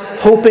wives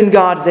hope in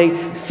God, they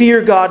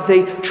fear God,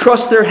 they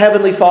trust their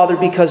Heavenly Father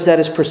because that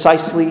is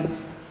precisely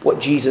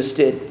what Jesus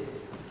did.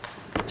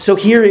 So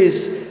here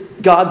is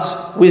God's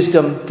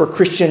wisdom for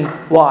Christian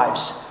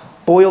wives,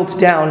 boiled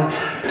down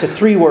to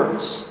 3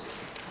 words.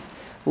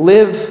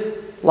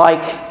 Live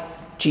like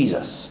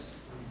Jesus.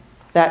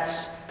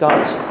 That's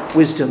God's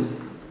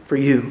wisdom for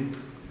you.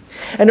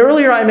 And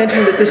earlier I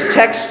mentioned that this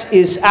text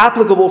is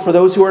applicable for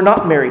those who are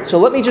not married. So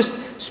let me just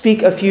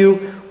speak a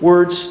few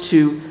words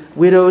to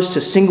widows,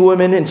 to single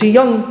women, and to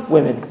young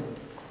women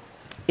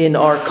in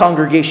our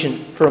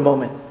congregation for a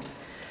moment.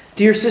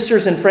 Dear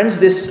sisters and friends,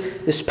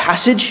 this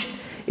passage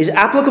is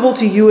applicable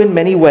to you in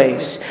many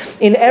ways.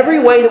 In every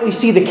way that we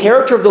see the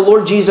character of the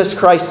Lord Jesus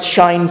Christ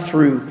shine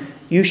through,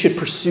 you should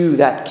pursue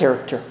that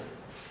character.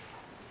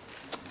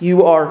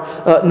 You are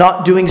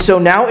not doing so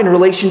now in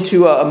relation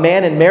to a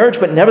man in marriage,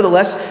 but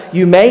nevertheless,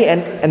 you may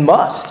and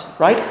must,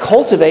 right?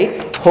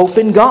 Cultivate hope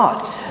in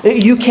God.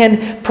 You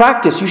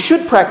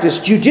should practice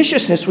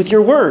judiciousness with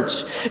your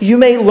words. You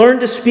may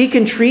learn to speak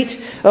and treat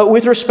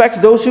with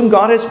respect those whom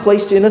God has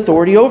placed in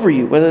authority over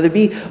you, whether they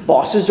be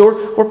bosses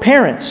or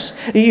parents.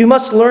 You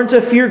must learn to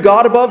fear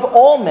God above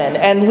all men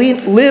and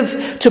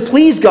live to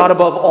please God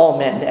above all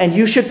men. And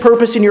you should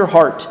purpose in your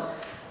heart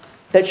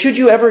that should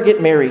you ever get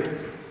married,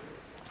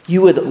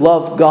 you would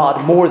love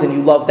God more than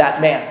you love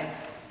that man.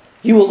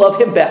 You will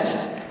love him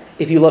best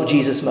if you love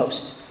Jesus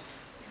most.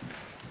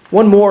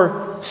 One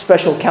more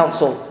special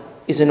counsel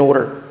is in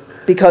order,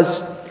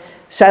 because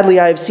sadly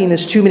I have seen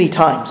this too many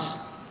times.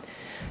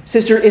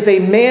 Sister, if a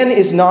man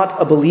is not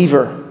a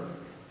believer,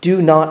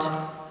 do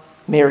not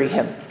marry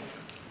him.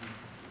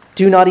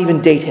 Do not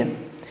even date him.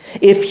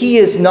 If he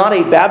is not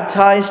a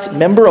baptized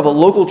member of a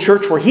local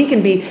church where he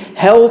can be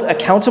held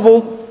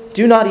accountable,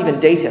 do not even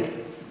date him.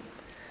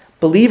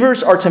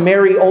 Believers are to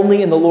marry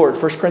only in the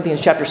Lord. 1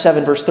 Corinthians chapter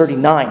 7, verse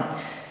 39.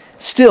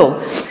 Still,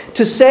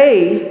 to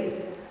say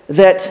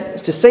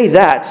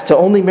that to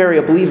only marry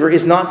a believer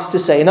is not to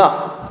say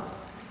enough.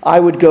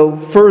 I would go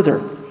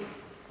further.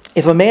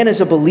 If a man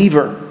is a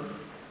believer,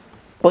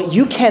 but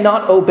you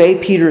cannot obey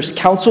Peter's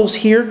counsels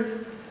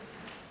here,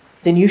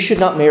 then you should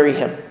not marry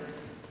him.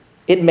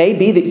 It may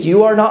be that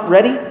you are not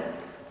ready.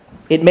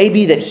 It may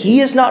be that he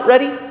is not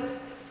ready.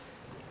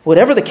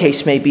 Whatever the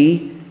case may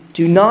be,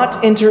 do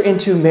not enter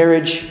into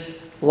marriage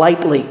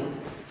lightly.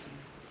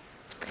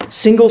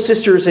 Single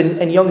sisters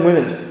and young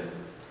women,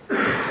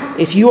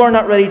 if you are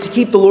not ready to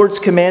keep the Lord's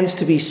commands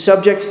to be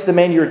subject to the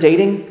man you're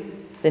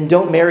dating, then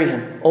don't marry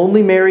him.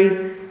 Only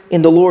marry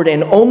in the Lord,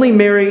 and only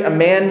marry a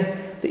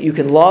man that you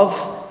can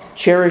love,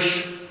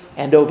 cherish,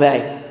 and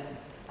obey.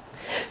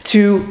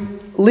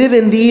 To live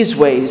in these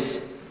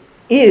ways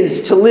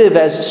is to live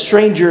as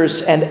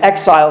strangers and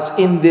exiles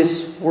in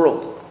this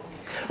world.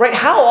 Right?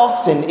 How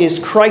often is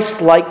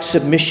Christ-like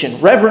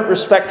submission, reverent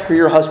respect for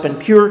your husband,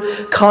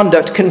 pure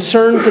conduct,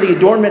 concern for the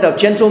adornment of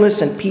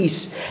gentleness and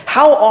peace,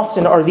 how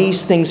often are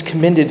these things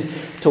commended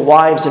to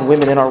wives and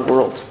women in our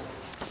world?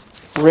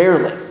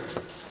 Rarely,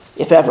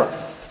 if ever.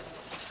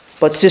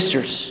 But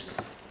sisters,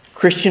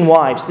 Christian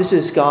wives, this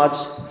is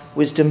God's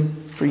wisdom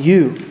for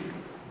you.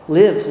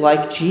 Live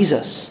like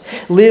Jesus.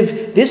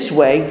 Live this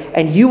way,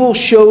 and you will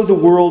show the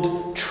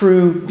world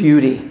true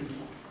beauty.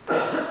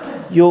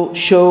 You'll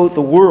show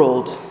the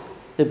world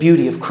the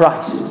beauty of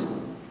Christ.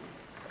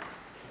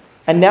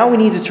 And now we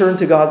need to turn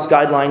to God's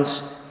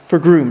guidelines for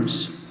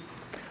grooms.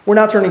 We're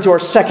now turning to our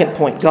second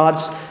point,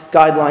 God's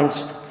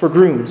guidelines for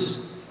grooms.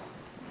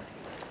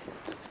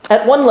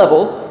 At one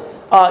level,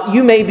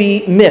 you may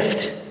be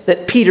miffed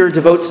that Peter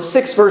devotes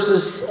 6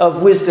 verses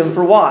of wisdom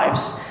for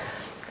wives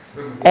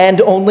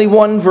and only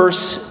 1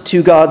 verse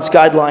to God's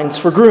guidelines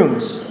for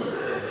grooms.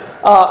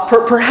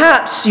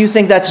 Perhaps you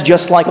think that's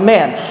just like a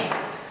man.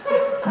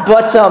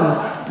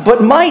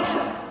 But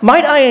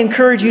might I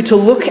encourage you to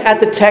look at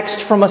the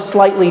text from a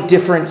slightly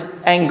different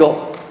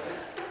angle?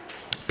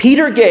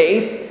 Peter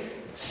gave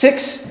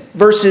 6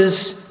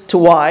 verses to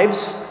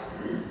wives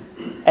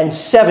and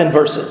 7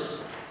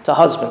 verses to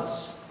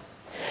husbands.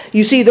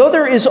 You see, though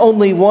there is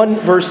only 1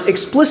 verse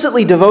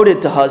explicitly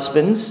devoted to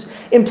husbands,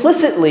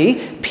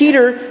 implicitly,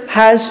 Peter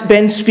has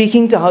been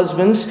speaking to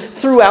husbands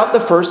throughout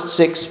the first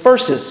 6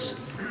 verses.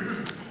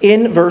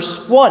 In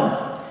verse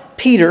 1,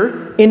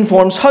 Peter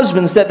informs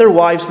husbands that their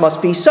wives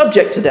must be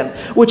subject to them,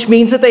 which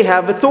means that they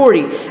have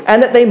authority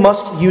and that they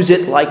must use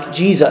it like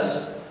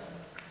Jesus.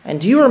 And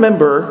do you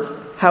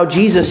remember how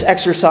Jesus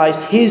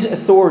exercised his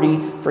authority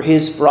for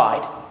his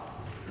bride?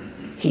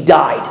 He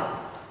died.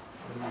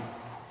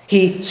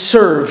 He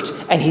served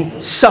and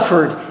he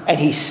suffered and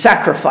he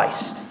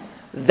sacrificed.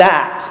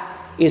 That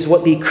is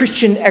what the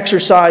Christian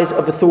exercise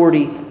of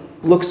authority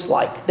looks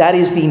like. That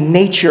is the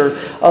nature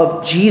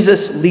of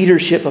Jesus'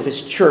 leadership of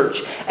his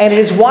church. And it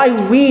is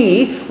why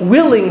we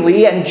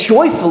willingly and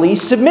joyfully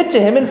submit to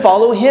him and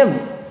follow him.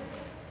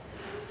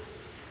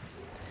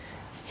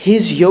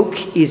 His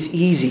yoke is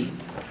easy,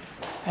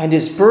 and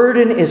his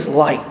burden is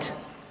light.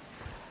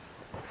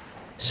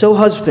 So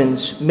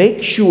husbands,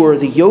 make sure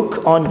the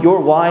yoke on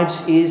your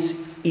wives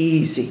is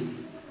easy.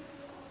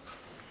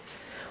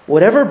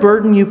 Whatever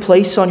burden you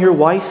place on your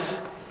wife,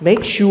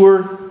 make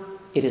sure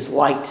it is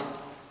light.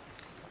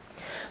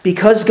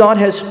 Because God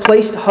has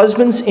placed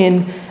husbands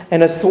in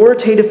an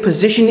authoritative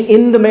position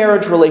in the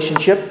marriage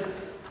relationship,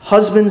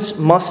 husbands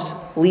must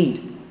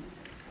lead.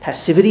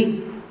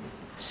 Passivity,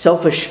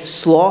 selfish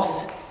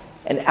sloth,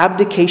 and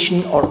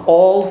abdication are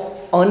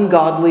all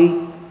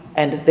ungodly,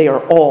 and they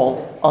are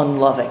all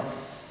unloving.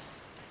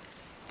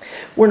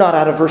 We're not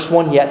out of verse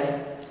 1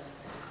 yet.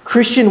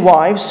 Christian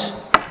wives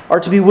are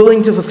to be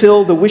willing to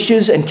fulfill the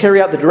wishes and carry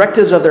out the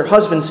directives of their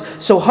husbands.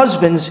 So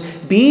husbands,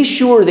 be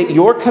sure that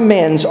your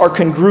commands are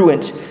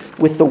congruent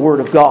with the Word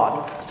of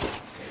God.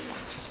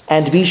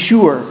 And be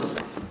sure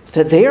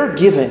that they are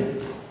given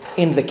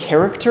in the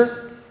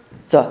character,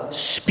 the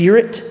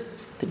spirit,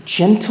 the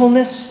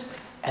gentleness,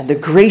 and the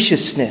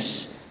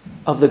graciousness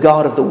of the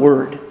God of the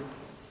Word.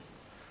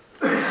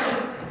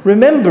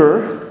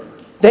 Remember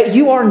that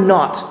you are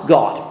not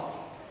God.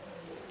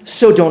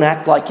 So don't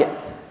act like it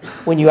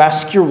when you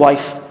ask your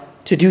wife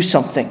to do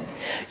something.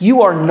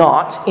 You are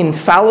not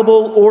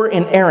infallible or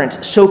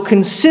inerrant, so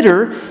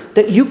consider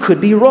that you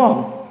could be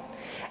wrong.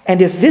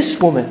 And if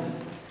this woman,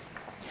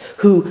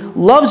 who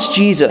loves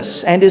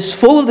Jesus and is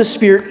full of the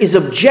Spirit, is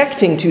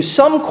objecting to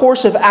some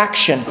course of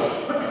action,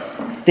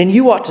 then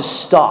you ought to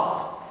stop.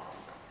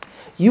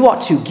 You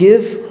ought to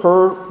give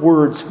her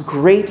words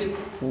great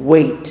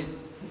weight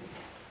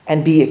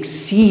and be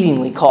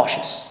exceedingly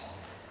cautious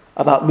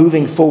about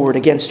moving forward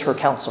against her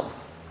counsel.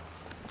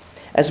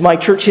 As my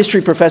church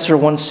history professor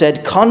once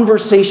said,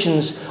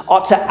 conversations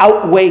ought to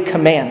outweigh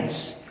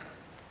commands.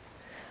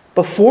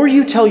 Before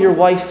you tell your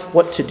wife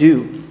what to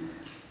do,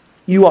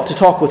 you ought to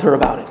talk with her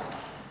about it.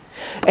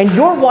 And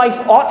your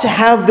wife ought to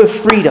have the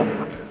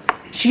freedom.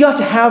 She ought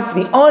to have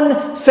the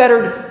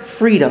unfettered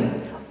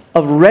freedom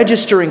of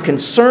registering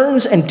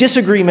concerns and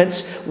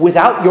disagreements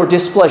without your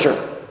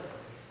displeasure.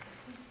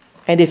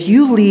 And if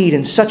you lead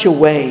in such a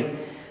way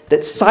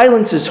that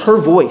silences her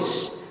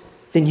voice,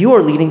 then you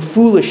are leading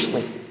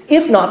foolishly,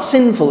 if not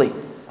sinfully.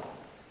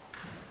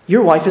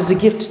 Your wife is a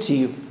gift to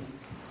you.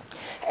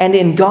 And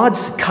in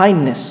God's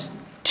kindness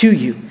to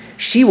you,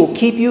 she will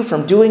keep you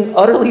from doing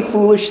utterly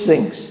foolish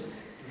things.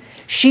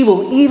 She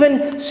will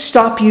even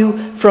stop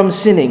you from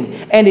sinning.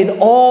 And in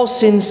all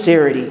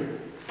sincerity,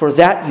 for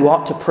that you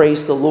ought to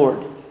praise the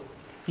Lord.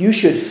 You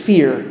should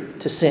fear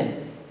to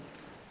sin.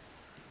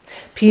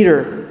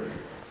 Peter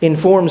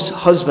informs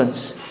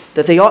husbands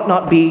that they ought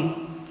not be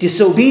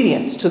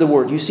disobedient to the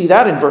word. You see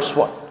that in verse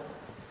 1.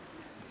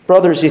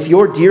 Brothers, if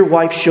your dear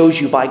wife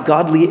shows you by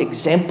godly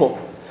example,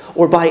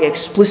 or by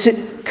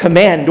explicit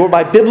command, or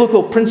by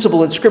biblical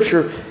principle in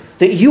Scripture,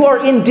 that you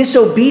are in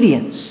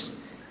disobedience,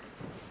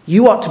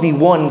 you ought to be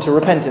won to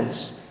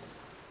repentance.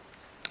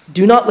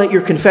 Do not let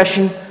your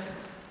confession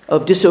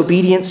of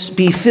disobedience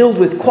be filled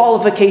with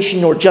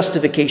qualification or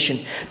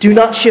justification. Do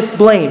not shift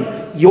blame.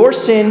 Your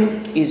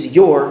sin is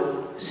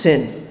your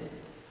sin.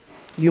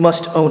 You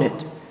must own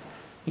it.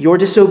 Your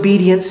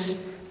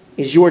disobedience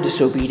is your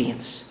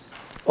disobedience.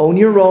 Own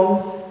your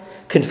wrong,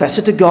 confess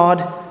it to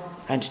God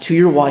and to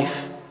your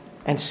wife,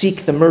 and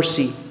seek the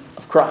mercy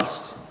of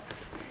Christ.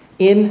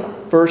 In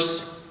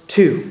verse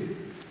 2,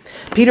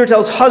 Peter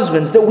tells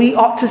husbands that we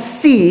ought to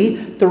see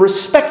the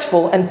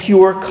respectful and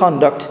pure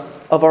conduct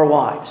of our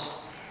wives.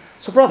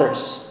 So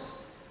brothers,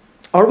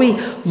 are we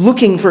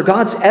looking for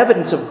God's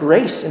evidence of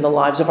grace in the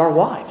lives of our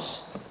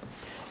wives?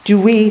 Do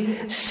we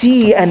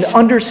see and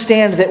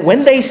understand that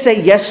when they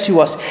say yes to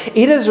us,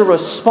 it is a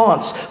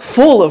response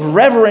full of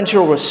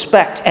reverential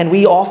respect, and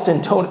we often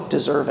don't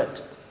deserve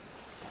it?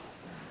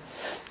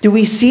 Do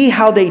we see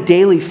how they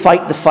daily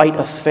fight the fight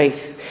of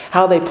faith,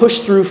 how they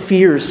push through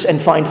fears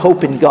and find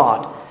hope in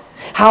God?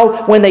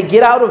 How when they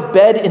get out of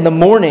bed in the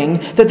morning,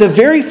 that the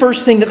very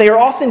first thing that they are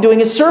often doing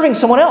is serving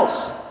someone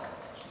else?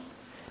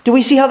 Do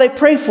we see how they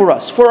pray for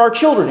us, for our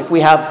children if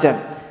we have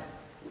them,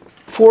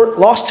 for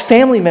lost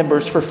family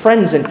members, for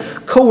friends and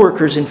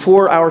co-workers, and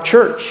for our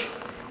church?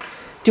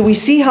 Do we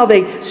see how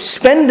they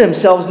spend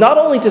themselves not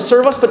only to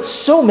serve us, but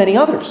so many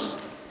others?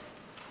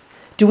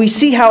 Do we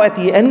see how at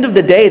the end of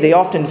the day they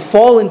often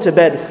fall into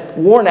bed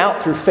worn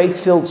out through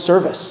faith-filled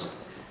service?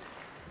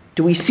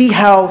 Do we see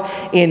how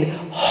in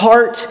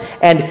heart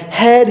and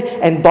head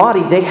and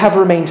body they have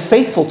remained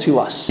faithful to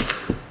us?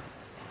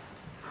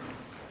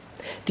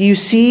 Do you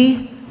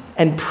see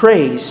and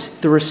praise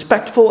the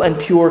respectful and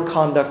pure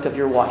conduct of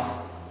your wife?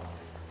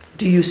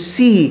 Do you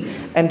see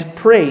and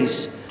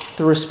praise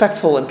the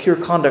respectful and pure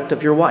conduct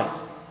of your wife?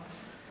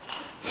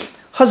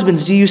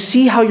 Husbands, do you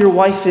see how your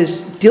wife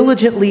is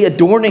diligently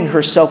adorning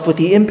herself with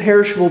the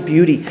imperishable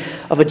beauty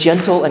of a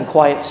gentle and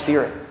quiet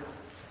spirit?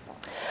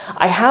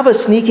 I have a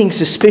sneaking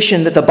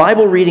suspicion that the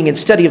Bible reading and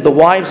study of the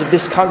wives of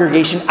this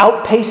congregation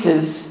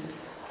outpaces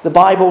the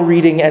Bible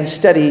reading and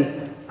study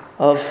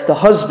of the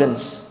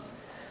husbands.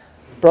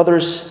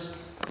 Brothers,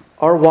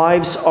 our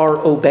wives are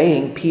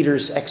obeying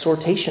Peter's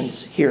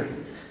exhortations here.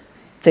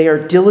 They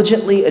are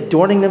diligently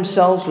adorning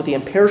themselves with the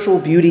imperishable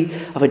beauty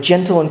of a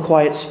gentle and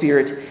quiet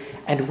spirit,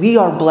 and we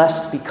are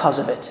blessed because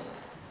of it.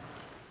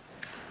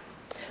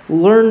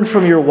 Learn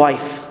from your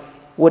wife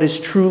what is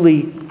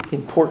truly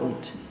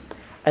important,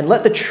 and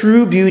let the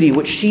true beauty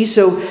which she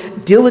so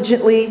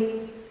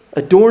diligently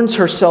adorns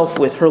herself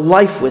with, her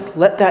life with,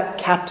 let that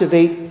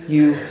captivate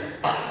you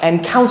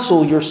and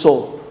counsel your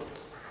soul.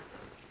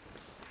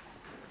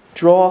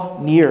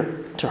 Draw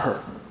near to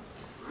her.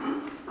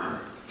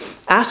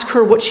 Ask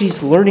her what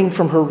she's learning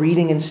from her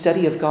reading and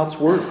study of God's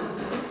Word.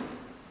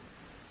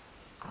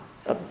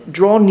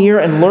 Draw near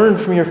and learn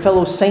from your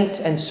fellow saint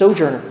and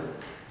sojourner.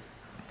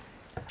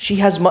 She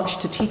has much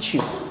to teach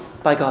you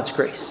by God's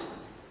grace,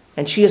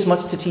 and she has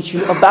much to teach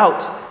you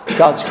about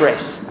God's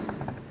grace.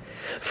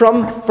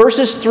 From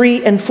verses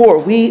 3 and 4,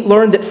 we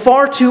learn that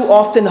far too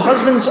often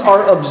husbands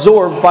are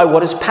absorbed by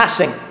what is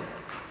passing,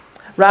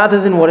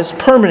 rather than what is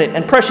permanent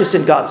and precious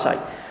in God's sight.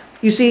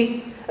 You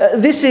see,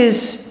 this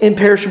is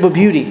imperishable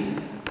beauty,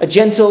 a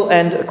gentle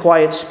and a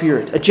quiet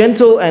spirit. A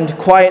gentle and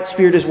quiet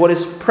spirit is what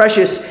is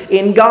precious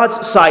in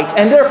God's sight.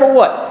 And therefore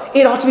what?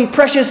 It ought to be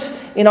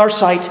precious in our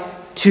sight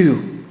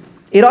too.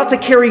 It ought to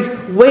carry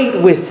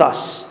weight with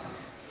us.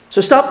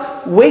 So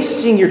stop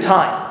wasting your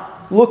time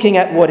looking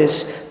at what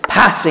is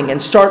passing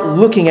and start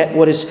looking at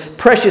what is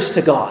precious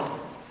to God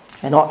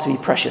and ought to be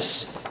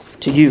precious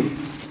to you.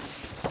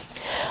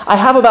 I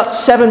have about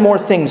 7 more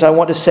things I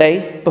want to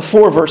say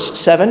before verse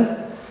 7,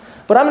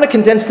 but I'm going to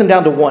condense them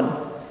down to 1.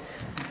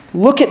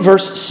 Look at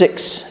verse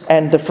 6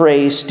 and the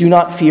phrase, "Do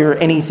not fear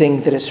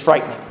anything that is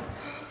frightening."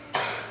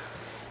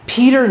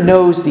 Peter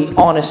knows the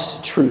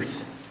honest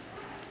truth.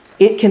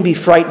 It can be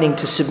frightening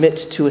to submit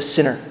to a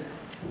sinner.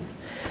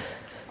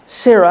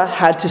 Sarah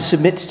had to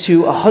submit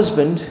to a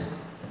husband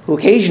who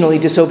occasionally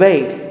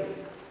disobeyed.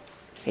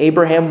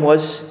 Abraham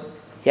was,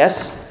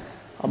 yes,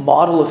 a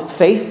model of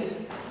faith,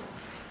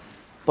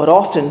 but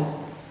often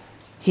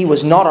he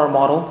was not our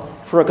model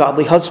for a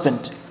godly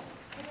husband.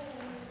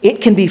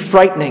 It can be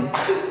frightening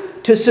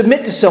to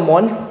submit to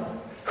someone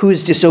who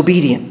is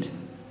disobedient.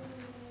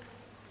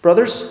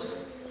 Brothers,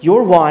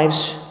 your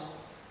wives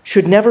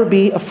should never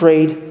be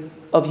afraid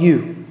of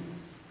you.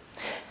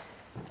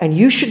 And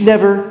you should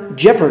never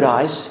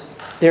jeopardize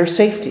their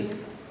safety,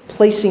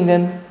 placing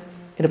them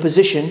in a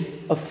position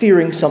of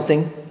fearing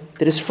something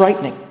that is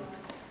frightening.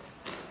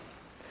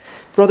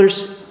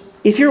 Brothers,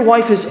 if your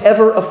wife is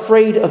ever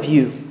afraid of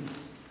you,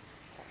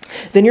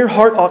 then your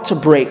heart ought to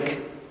break.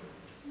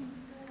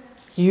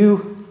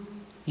 You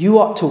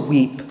ought to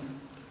weep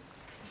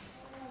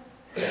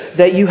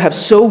that you have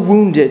so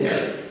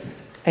wounded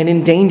and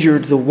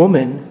endangered the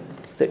woman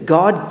that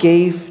God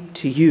gave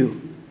to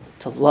you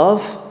to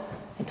love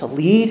and to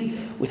lead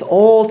with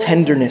all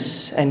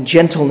tenderness and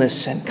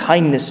gentleness and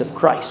kindness of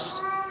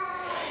Christ.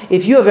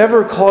 If you have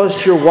ever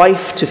caused your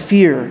wife to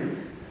fear,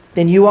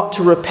 then you ought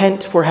to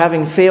repent for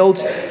having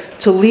failed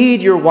to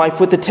lead your wife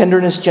with the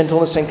tenderness,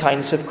 gentleness, and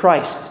kindness of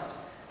Christ.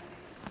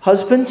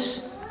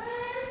 Husbands,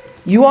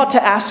 you ought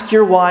to ask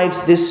your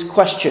wives this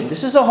question.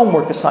 This is a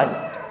homework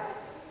assignment.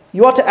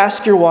 You ought to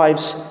ask your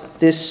wives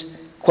this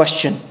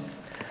question.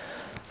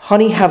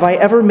 Honey, have I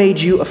ever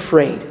made you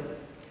afraid?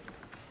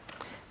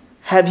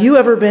 Have you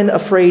ever been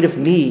afraid of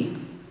me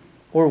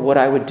or what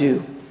I would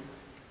do?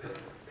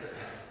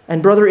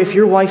 And brother, if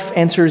your wife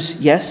answers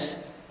yes,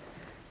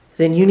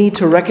 then you need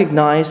to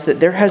recognize that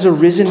there has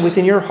arisen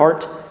within your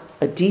heart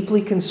a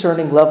deeply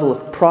concerning level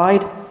of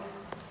pride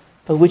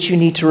of which you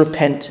need to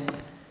repent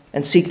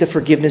and seek the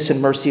forgiveness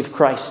and mercy of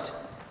Christ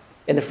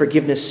and the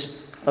forgiveness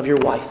of your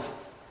wife.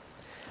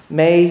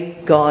 May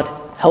God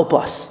help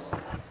us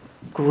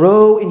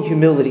grow in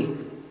humility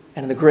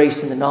and in the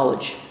grace and the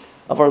knowledge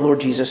of our Lord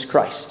Jesus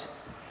Christ.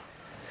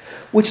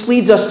 Which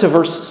leads us to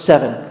verse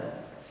 7,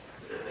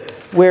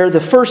 where the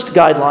first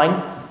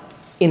guideline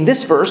in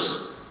this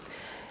verse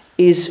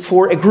is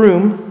for a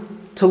groom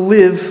to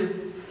live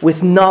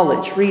with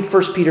knowledge. Read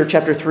 1 Peter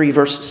chapter 3,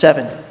 verse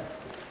 7.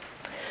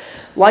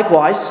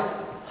 Likewise,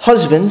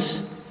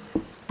 husbands,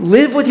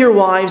 live with your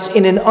wives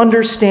in an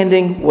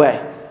understanding way,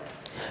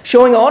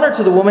 showing honor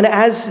to the woman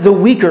as the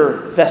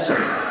weaker vessel,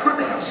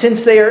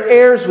 since they are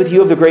heirs with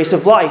you of the grace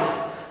of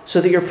life,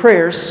 so that your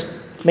prayers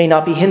may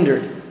not be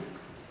hindered.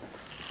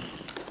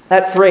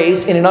 That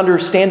phrase, in an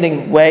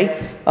understanding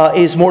way,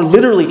 is more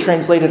literally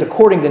translated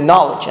according to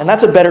knowledge, and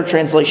that's a better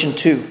translation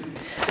too.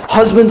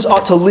 Husbands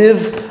ought to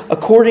live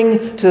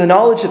according to the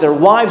knowledge that their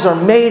wives are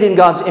made in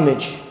God's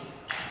image.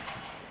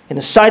 In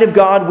the sight of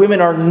God, women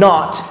are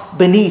not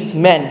beneath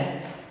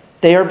men.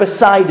 They are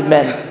beside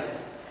men.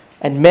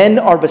 And men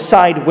are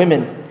beside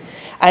women.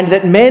 And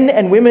that men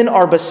and women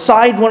are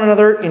beside one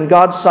another in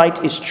God's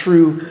sight is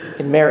true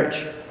in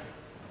marriage.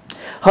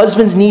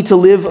 Husbands need to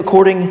live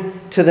according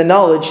to the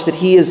knowledge that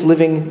he is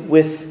living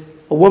with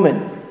a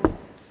woman.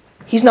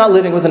 He's not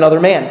living with another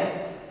man.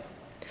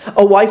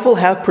 A wife will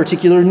have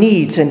particular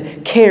needs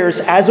and cares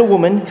as a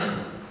woman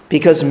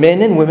because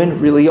men and women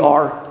really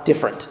are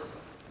different.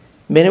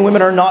 Men and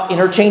women are not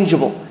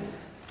interchangeable.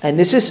 And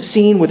this is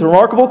seen with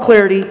remarkable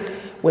clarity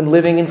when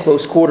living in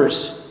close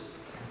quarters.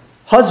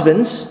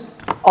 Husbands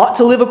ought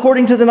to live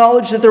according to the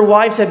knowledge that their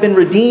wives have been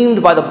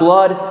redeemed by the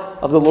blood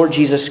of the Lord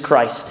Jesus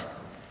Christ,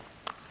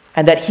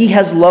 and that He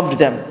has loved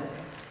them,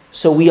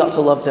 so we ought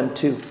to love them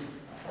too,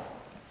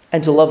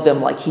 and to love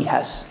them like He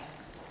has.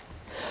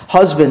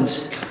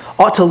 Husbands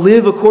ought to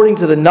live according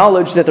to the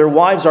knowledge that their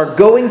wives are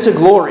going to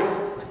glory,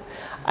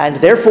 and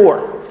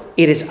therefore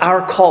it is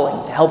our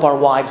calling to help our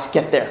wives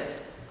get there.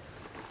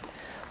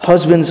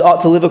 Husbands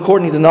ought to live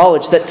according to the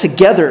knowledge that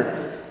together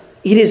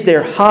it is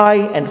their high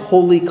and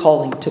holy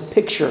calling to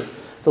picture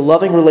the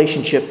loving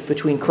relationship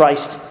between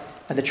Christ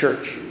and the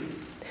church.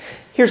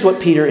 Here's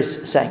what Peter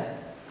is saying.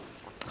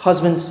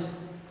 Husbands,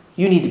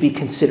 you need to be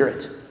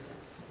considerate.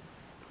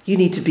 You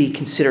need to be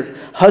considerate.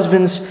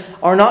 Husbands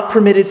are not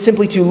permitted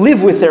simply to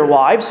live with their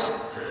wives.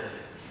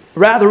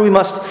 Rather, we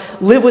must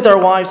live with our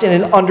wives in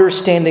an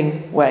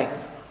understanding way.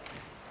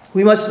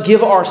 We must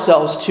give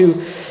ourselves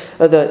to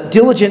the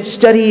diligent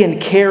study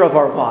and care of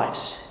our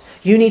wives.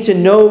 You need to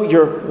know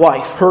your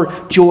wife,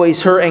 her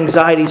joys, her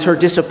anxieties, her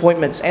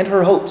disappointments, and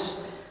her hopes.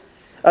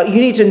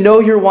 You need to know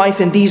your wife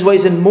in these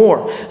ways and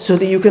more so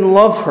that you can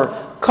love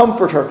her,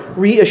 comfort her,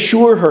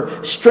 reassure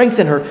her,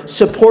 strengthen her,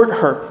 support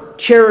her,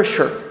 cherish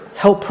her,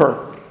 help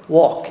her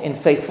walk in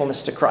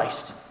faithfulness to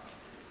Christ.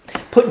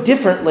 Put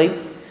differently,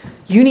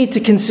 you need to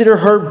consider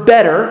her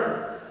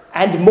better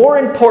and more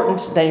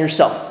important than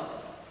yourself.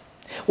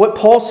 What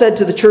Paul said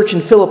to the church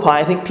in Philippi,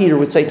 I think Peter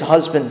would say to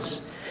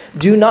husbands,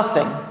 do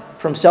nothing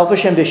from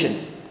selfish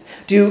ambition.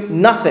 Do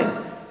nothing,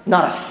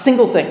 not a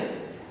single thing,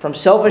 from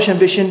selfish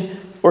ambition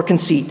or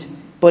conceit,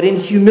 but in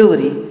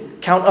humility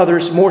count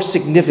others more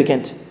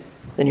significant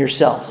than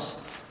yourselves.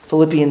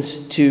 Philippians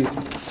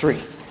 2:3.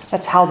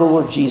 That's how the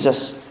Lord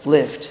Jesus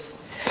lived.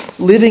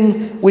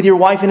 Living with your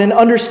wife in an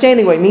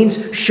understanding way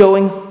means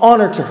showing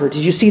honor to her.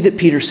 Did you see that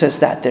Peter says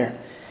that there?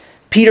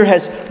 Peter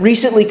has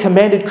recently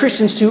commanded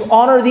Christians to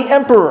honor the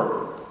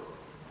emperor.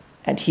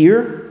 And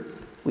here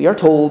we are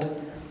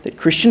told that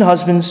Christian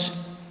husbands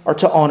are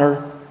to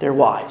honor their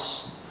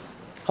wives.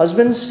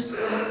 Husbands,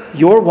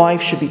 your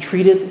wife should be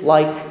treated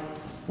like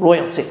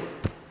royalty,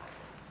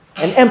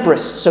 an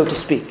empress, so to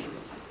speak.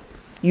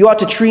 You ought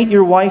to treat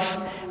your wife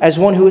as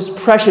one who is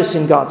precious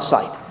in God's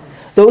sight.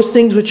 Those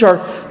things which are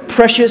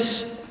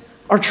precious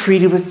are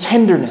treated with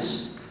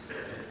tenderness.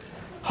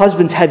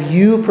 Husbands, have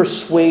you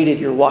persuaded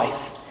your wife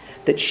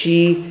that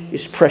she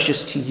is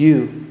precious to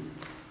you?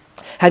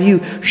 Have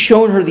you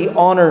shown her the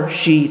honor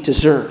she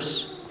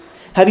deserves?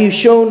 Have you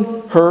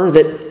shown her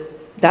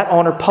that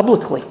honor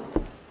publicly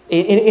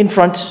in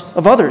front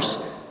of others,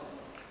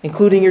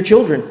 including your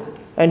children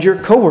and your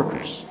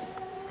co-workers?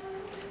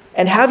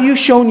 And have you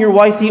shown your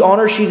wife the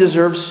honor she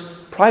deserves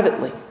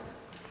privately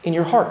in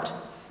your heart?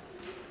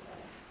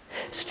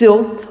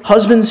 Still,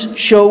 husbands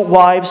show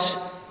wives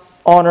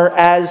honor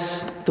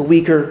as the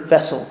weaker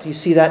vessel. Do you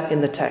see that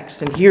in the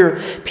text? And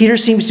here, Peter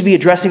seems to be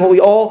addressing what we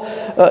all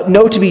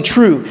know to be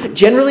true.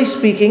 Generally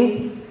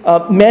speaking,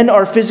 men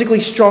are physically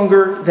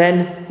stronger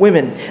than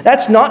women.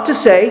 That's not to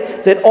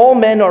say that all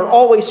men are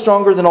always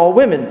stronger than all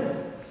women.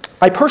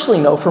 I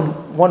personally know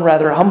from one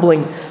rather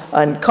humbling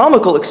and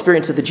comical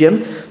experience at the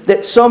gym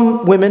that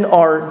some women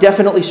are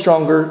definitely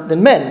stronger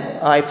than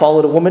men. I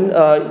followed a woman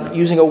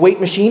using a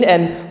weight machine,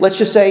 and let's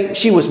just say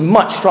she was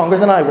much stronger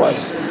than I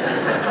was.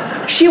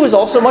 She was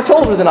also much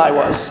older than I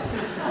was.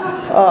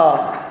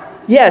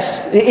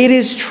 Yes, it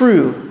is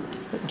true.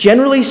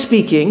 Generally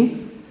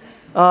speaking,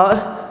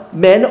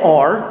 men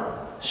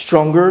are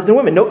stronger than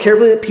women. Note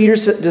carefully that Peter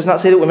does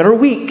not say that women are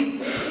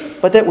weak,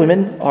 but that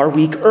women are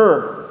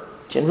weaker.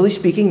 Generally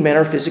speaking, men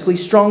are physically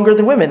stronger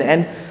than women.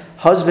 And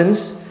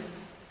husbands,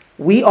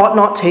 we ought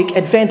not take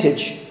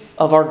advantage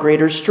of our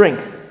greater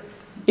strength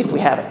if we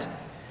have it.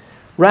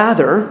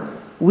 Rather,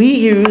 we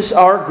use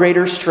our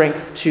greater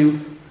strength to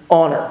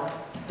honor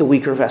the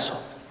weaker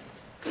vessel.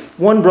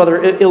 One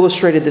brother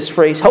illustrated this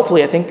phrase,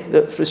 helpfully I think,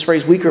 this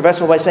phrase weaker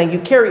vessel, by saying you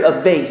carry a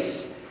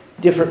vase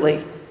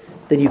differently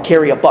than you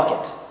carry a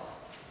bucket.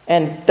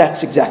 And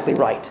that's exactly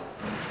right.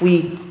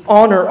 We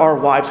honor our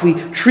wives, we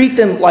treat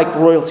them like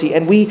royalty,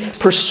 and we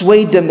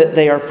persuade them that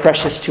they are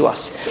precious to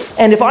us.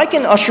 And if I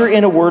can usher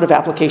in a word of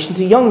application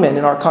to young men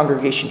in our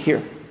congregation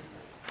here.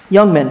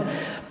 Young men,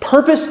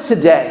 purpose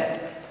today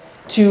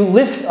to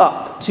lift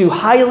up, to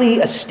highly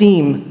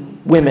esteem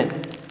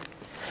women.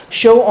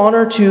 Show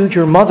honor to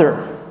your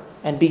mother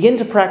and begin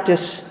to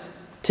practice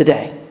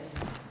today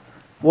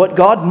what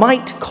God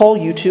might call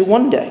you to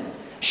one day.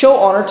 Show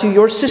honor to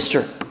your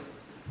sister.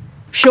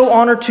 Show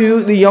honor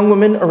to the young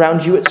women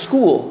around you at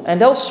school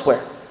and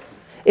elsewhere.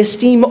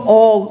 Esteem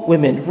all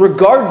women.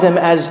 Regard them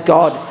as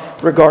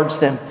God regards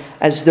them,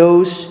 as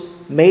those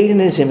made in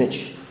His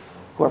image,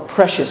 who are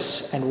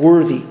precious and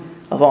worthy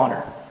of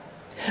honor.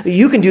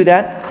 You can do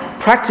that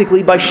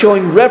practically by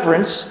showing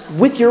reverence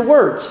with your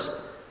words.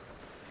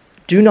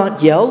 Do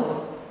not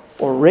yell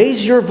or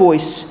raise your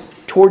voice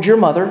toward your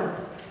mother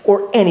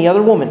or any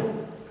other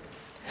woman.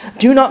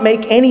 Do not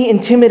make any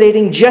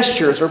intimidating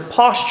gestures or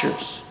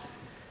postures.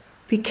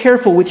 Be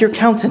careful with your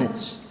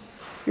countenance,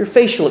 your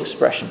facial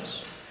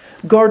expressions.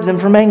 Guard them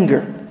from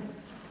anger.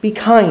 Be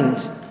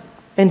kind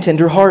and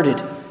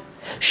tender-hearted.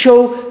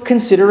 Show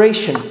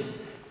consideration.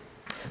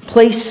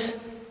 Place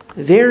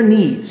their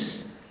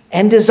needs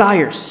and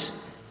desires.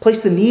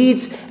 Place the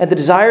needs and the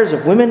desires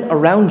of women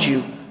around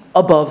you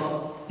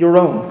above your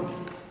own.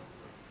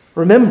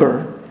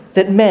 Remember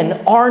that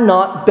men are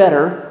not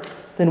better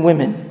than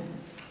women.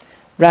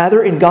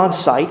 Rather, in God's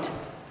sight,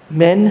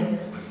 men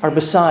are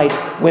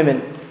beside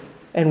women,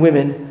 and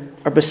women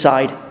are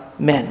beside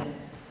men.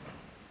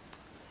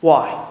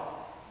 Why?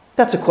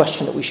 That's a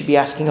question that we should be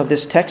asking of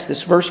this text,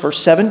 this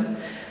verse 7.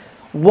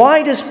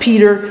 Why does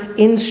Peter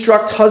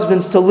instruct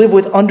husbands to live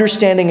with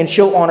understanding and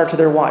show honor to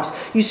their wives?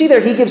 You see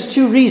there, he gives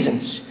two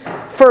reasons.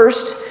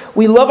 First,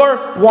 we love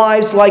our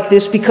wives like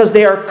this because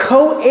they are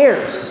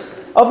co-heirs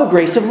of the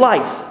grace of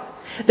life.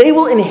 They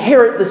will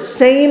inherit the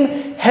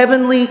same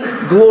heavenly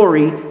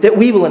glory that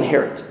we will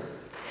inherit.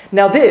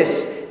 Now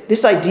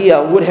this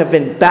idea would have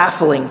been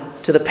baffling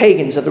to the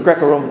pagans of the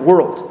Greco-Roman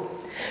world.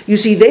 You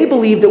see, they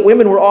believed that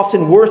women were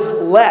often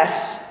worth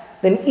less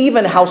than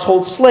even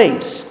household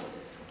slaves.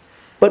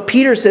 But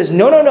Peter says,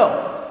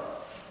 no.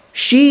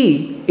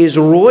 She is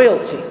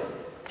royalty.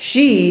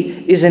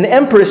 She is an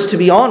empress to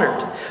be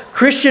honored.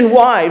 Christian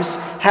wives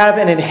have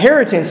an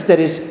inheritance that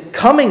is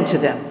coming to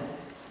them.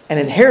 An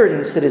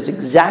inheritance that is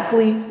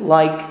exactly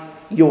like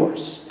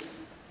yours.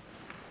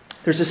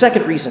 There's a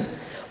second reason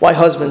why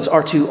husbands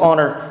are to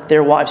honor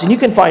their wives. And you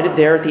can find it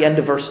there at the end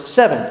of verse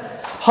 7.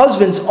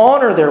 Husbands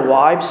honor their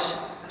wives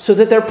so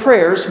that their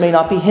prayers may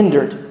not be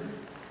hindered.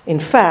 In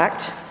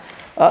fact,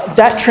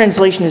 that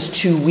translation is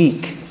too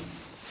weak.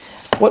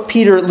 What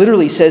Peter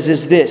literally says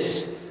is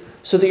this: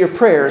 so that your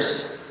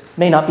prayers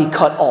may not be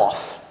cut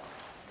off.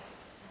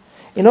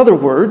 In other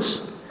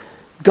words,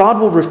 God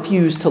will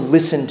refuse to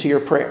listen to your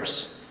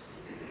prayers.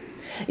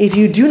 If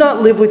you do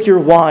not live with your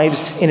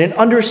wives in an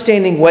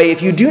understanding way,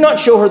 if you do not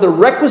show her the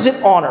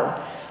requisite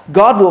honor,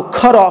 God will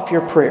cut off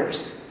your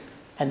prayers.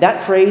 And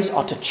that phrase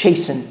ought to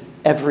chasten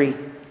every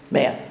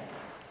man.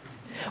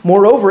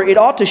 Moreover, it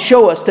ought to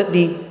show us that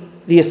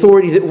the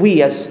authority that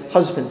we as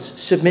husbands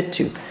submit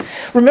to.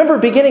 Remember,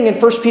 beginning in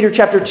 1 Peter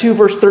chapter 2,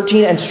 verse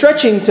 13, and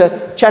stretching to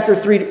 1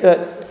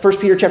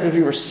 Peter chapter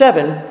 3, verse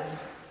 7,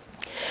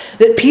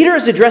 that Peter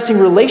is addressing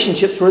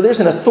relationships where there's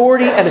an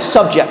authority and a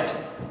subject.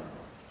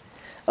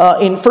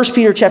 In 1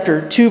 Peter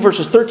chapter 2,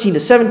 verses 13 to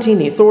 17,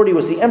 the authority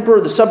was the emperor,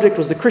 the subject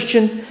was the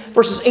Christian.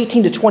 Verses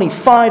 18 to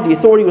 25, the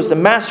authority was the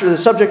master, the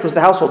subject was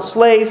the household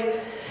slave.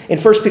 In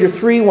 1 Peter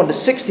 3, 1 to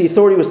 6, the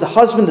authority was the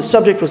husband, the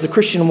subject was the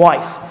Christian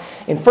wife.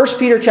 In 1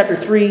 Peter chapter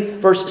 3,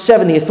 verse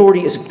 7, the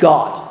authority is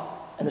God,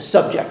 and the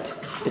subject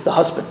is the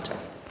husband.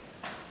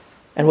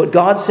 And what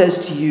God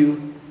says to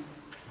you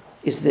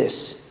is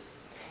this: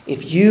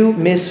 if you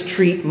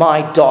mistreat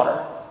my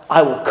daughter,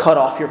 I will cut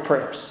off your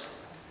prayers.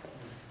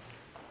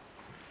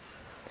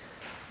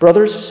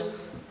 Brothers,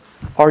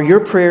 are your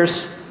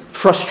prayers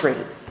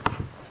frustrated?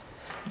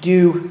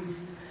 Do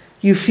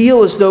you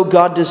feel as though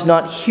God does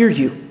not hear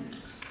you?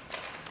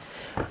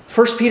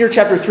 1 Peter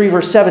chapter 3,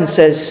 verse 7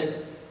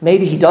 says,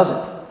 maybe he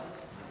doesn't.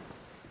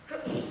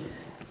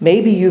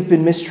 Maybe you've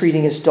been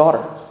mistreating his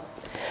daughter.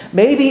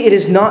 Maybe it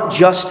is not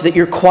just that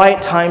your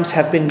quiet times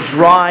have been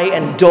dry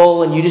and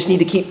dull and you just need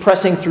to keep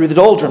pressing through the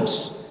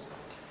doldrums.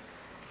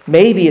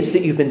 Maybe it's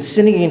that you've been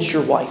sinning against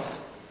your wife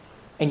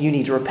and you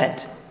need to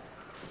repent.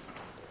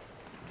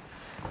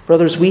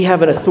 Brothers, we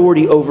have an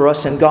authority over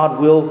us, and God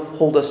will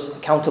hold us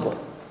accountable.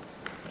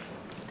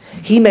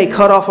 He may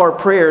cut off our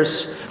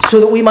prayers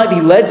so that we might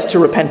be led to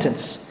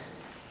repentance.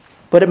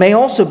 But it may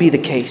also be the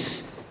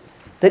case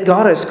that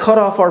God has cut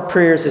off our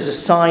prayers as a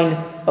sign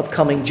of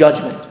coming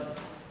judgment.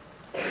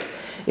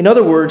 In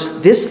other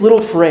words, this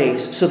little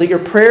phrase, so that your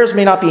prayers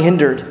may not be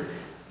hindered,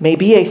 may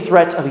be a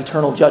threat of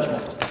eternal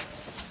judgment.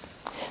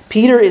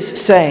 Peter is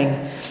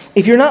saying,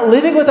 if you're not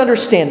living with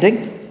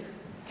understanding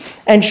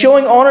and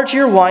showing honor to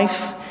your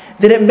wife,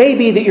 then it may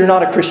be that you're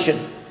not a Christian.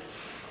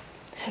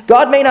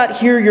 God may not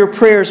hear your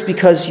prayers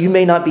because you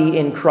may not be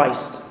in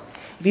Christ.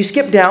 If you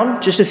skip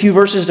down just a few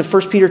verses to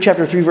 1 Peter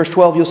chapter 3, verse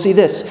 12, you'll see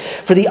this: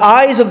 for the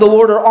eyes of the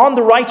Lord are on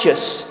the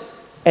righteous,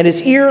 and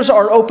his ears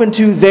are open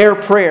to their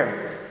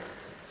prayer.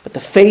 But the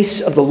face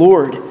of the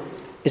Lord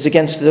is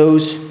against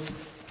those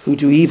who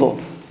do evil.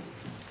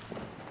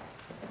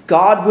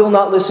 God will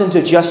not listen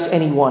to just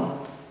anyone.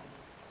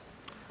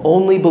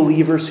 Only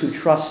believers who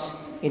trust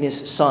in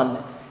his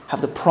Son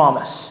have the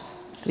promise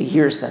that he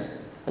hears them,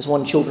 as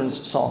one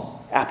children's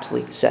song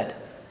aptly said.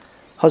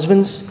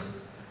 Husbands,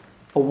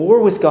 a war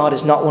with God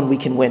is not one we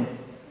can win.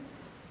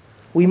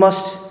 We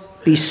must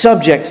be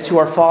subject to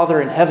our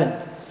Father in heaven.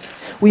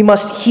 We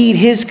must heed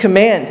his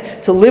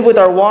command to live with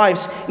our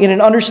wives in an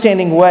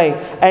understanding way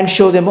and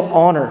show them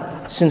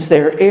honor, since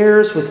they are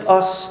heirs with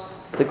us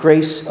the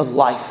grace of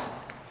life.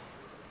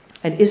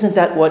 And isn't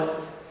that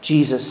what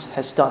Jesus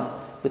has done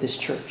with his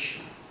church?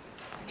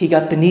 He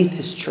got beneath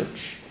his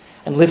church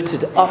and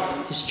lifted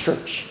up his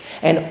church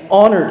and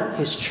honored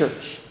his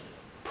church,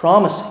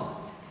 promising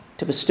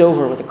to bestow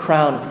her with a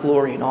crown of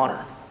glory and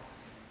honor.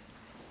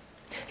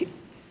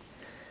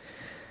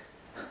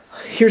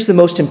 Here's the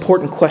most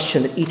important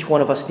question that each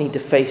one of us need to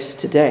face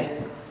today.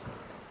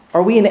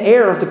 Are we an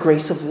heir of the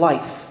grace of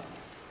life?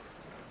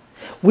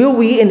 Will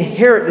we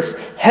inherit this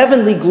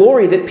heavenly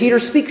glory that Peter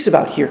speaks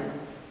about here?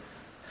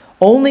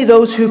 Only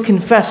those who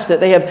confess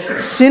that they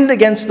have sinned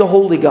against the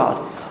holy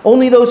God,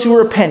 only those who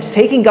repent,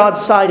 taking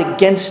God's side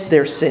against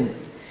their sin,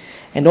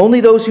 and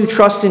only those who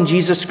trust in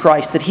Jesus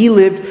Christ, that he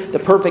lived the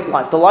perfect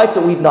life, the life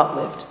that we've not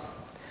lived.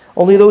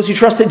 Only those who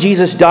trust that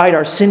Jesus died,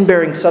 our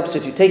sin-bearing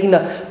substitute, taking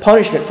the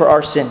punishment for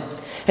our sin.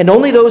 And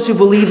only those who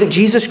believe that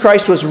Jesus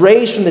Christ was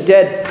raised from the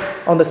dead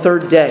on the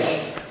third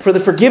day for the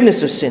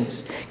forgiveness of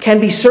sins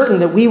can be certain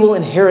that we will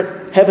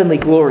inherit heavenly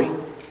glory.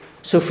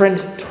 So friend,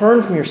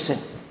 turn from your sin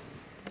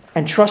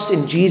and trust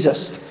in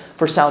Jesus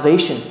for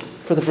salvation,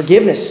 for the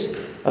forgiveness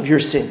of your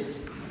sin.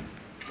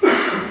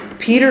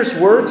 Peter's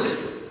words,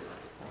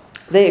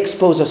 they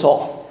expose us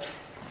all.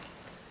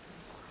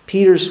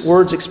 Peter's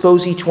words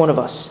expose each one of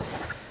us.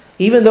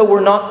 Even though we're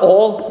not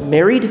all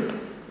married,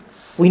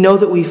 we know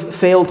that we've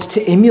failed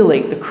to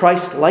emulate the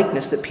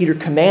Christ-likeness that Peter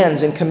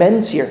commands and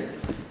commends here.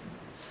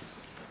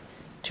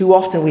 Too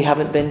often we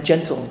haven't been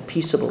gentle and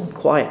peaceable and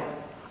quiet,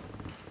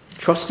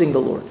 trusting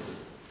the Lord.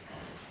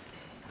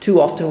 Too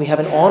often we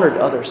haven't honored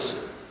others.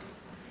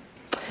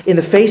 In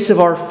the face of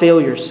our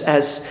failures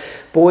as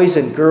boys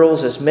and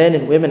girls, as men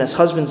and women, as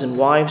husbands and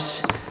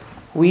wives,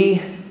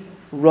 we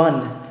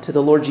run to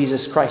the Lord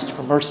Jesus Christ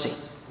for mercy.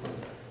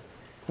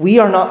 We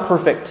are not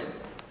perfect,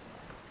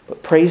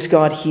 but praise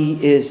God,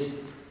 He is.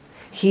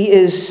 He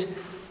is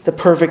the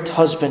perfect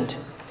husband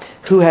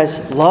who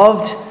has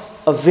loved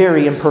a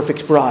very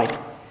imperfect bride,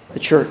 the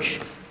church.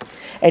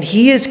 And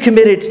He is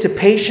committed to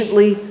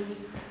patiently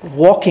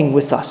walking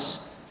with us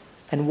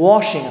and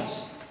washing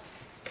us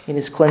in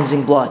His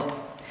cleansing blood.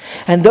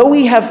 And though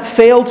we have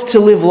failed to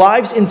live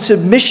lives in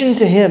submission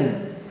to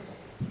Him,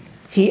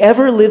 He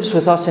ever lives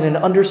with us in an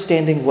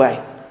understanding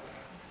way.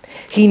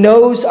 He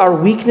knows our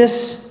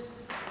weakness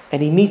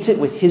and He meets it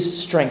with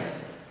His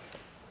strength.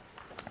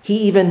 He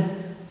even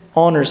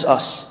honors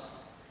us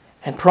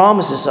and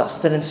promises us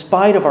that in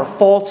spite of our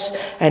faults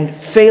and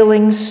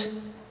failings,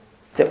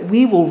 that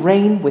we will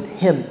reign with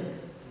Him.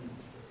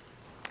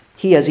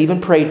 He has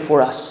even prayed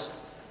for us.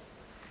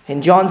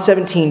 In John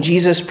 17,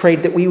 Jesus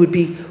prayed that we would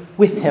be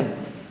with Him,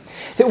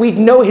 that we'd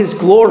know His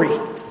glory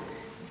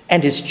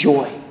and His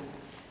joy.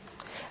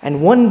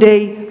 And one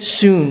day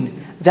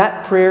soon,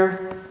 that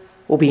prayer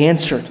will be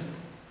answered,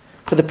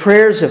 for the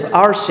prayers of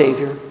our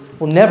Savior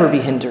will never be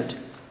hindered.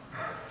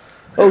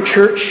 Oh,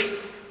 church,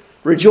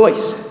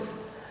 rejoice,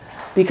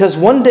 because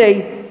one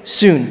day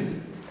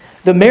soon,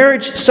 the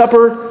marriage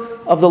supper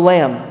of the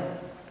Lamb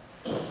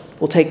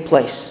will take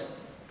place,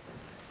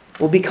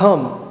 will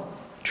become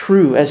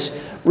true, as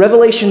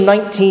Revelation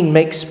 19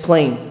 makes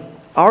plain.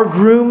 Our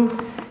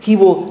groom, he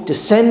will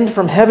descend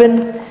from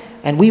heaven,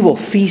 and we will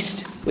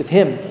feast with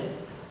him.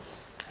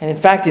 And in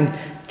fact, in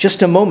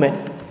just a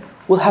moment,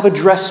 we'll have a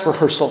dress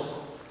rehearsal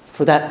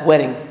for that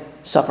wedding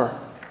supper,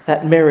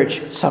 that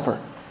marriage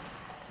supper.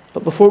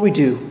 But before we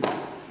do,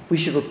 we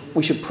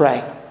should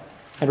pray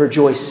and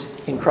rejoice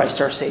in Christ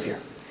our Savior.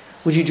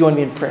 Would you join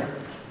me in prayer?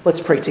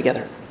 Let's pray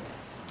together.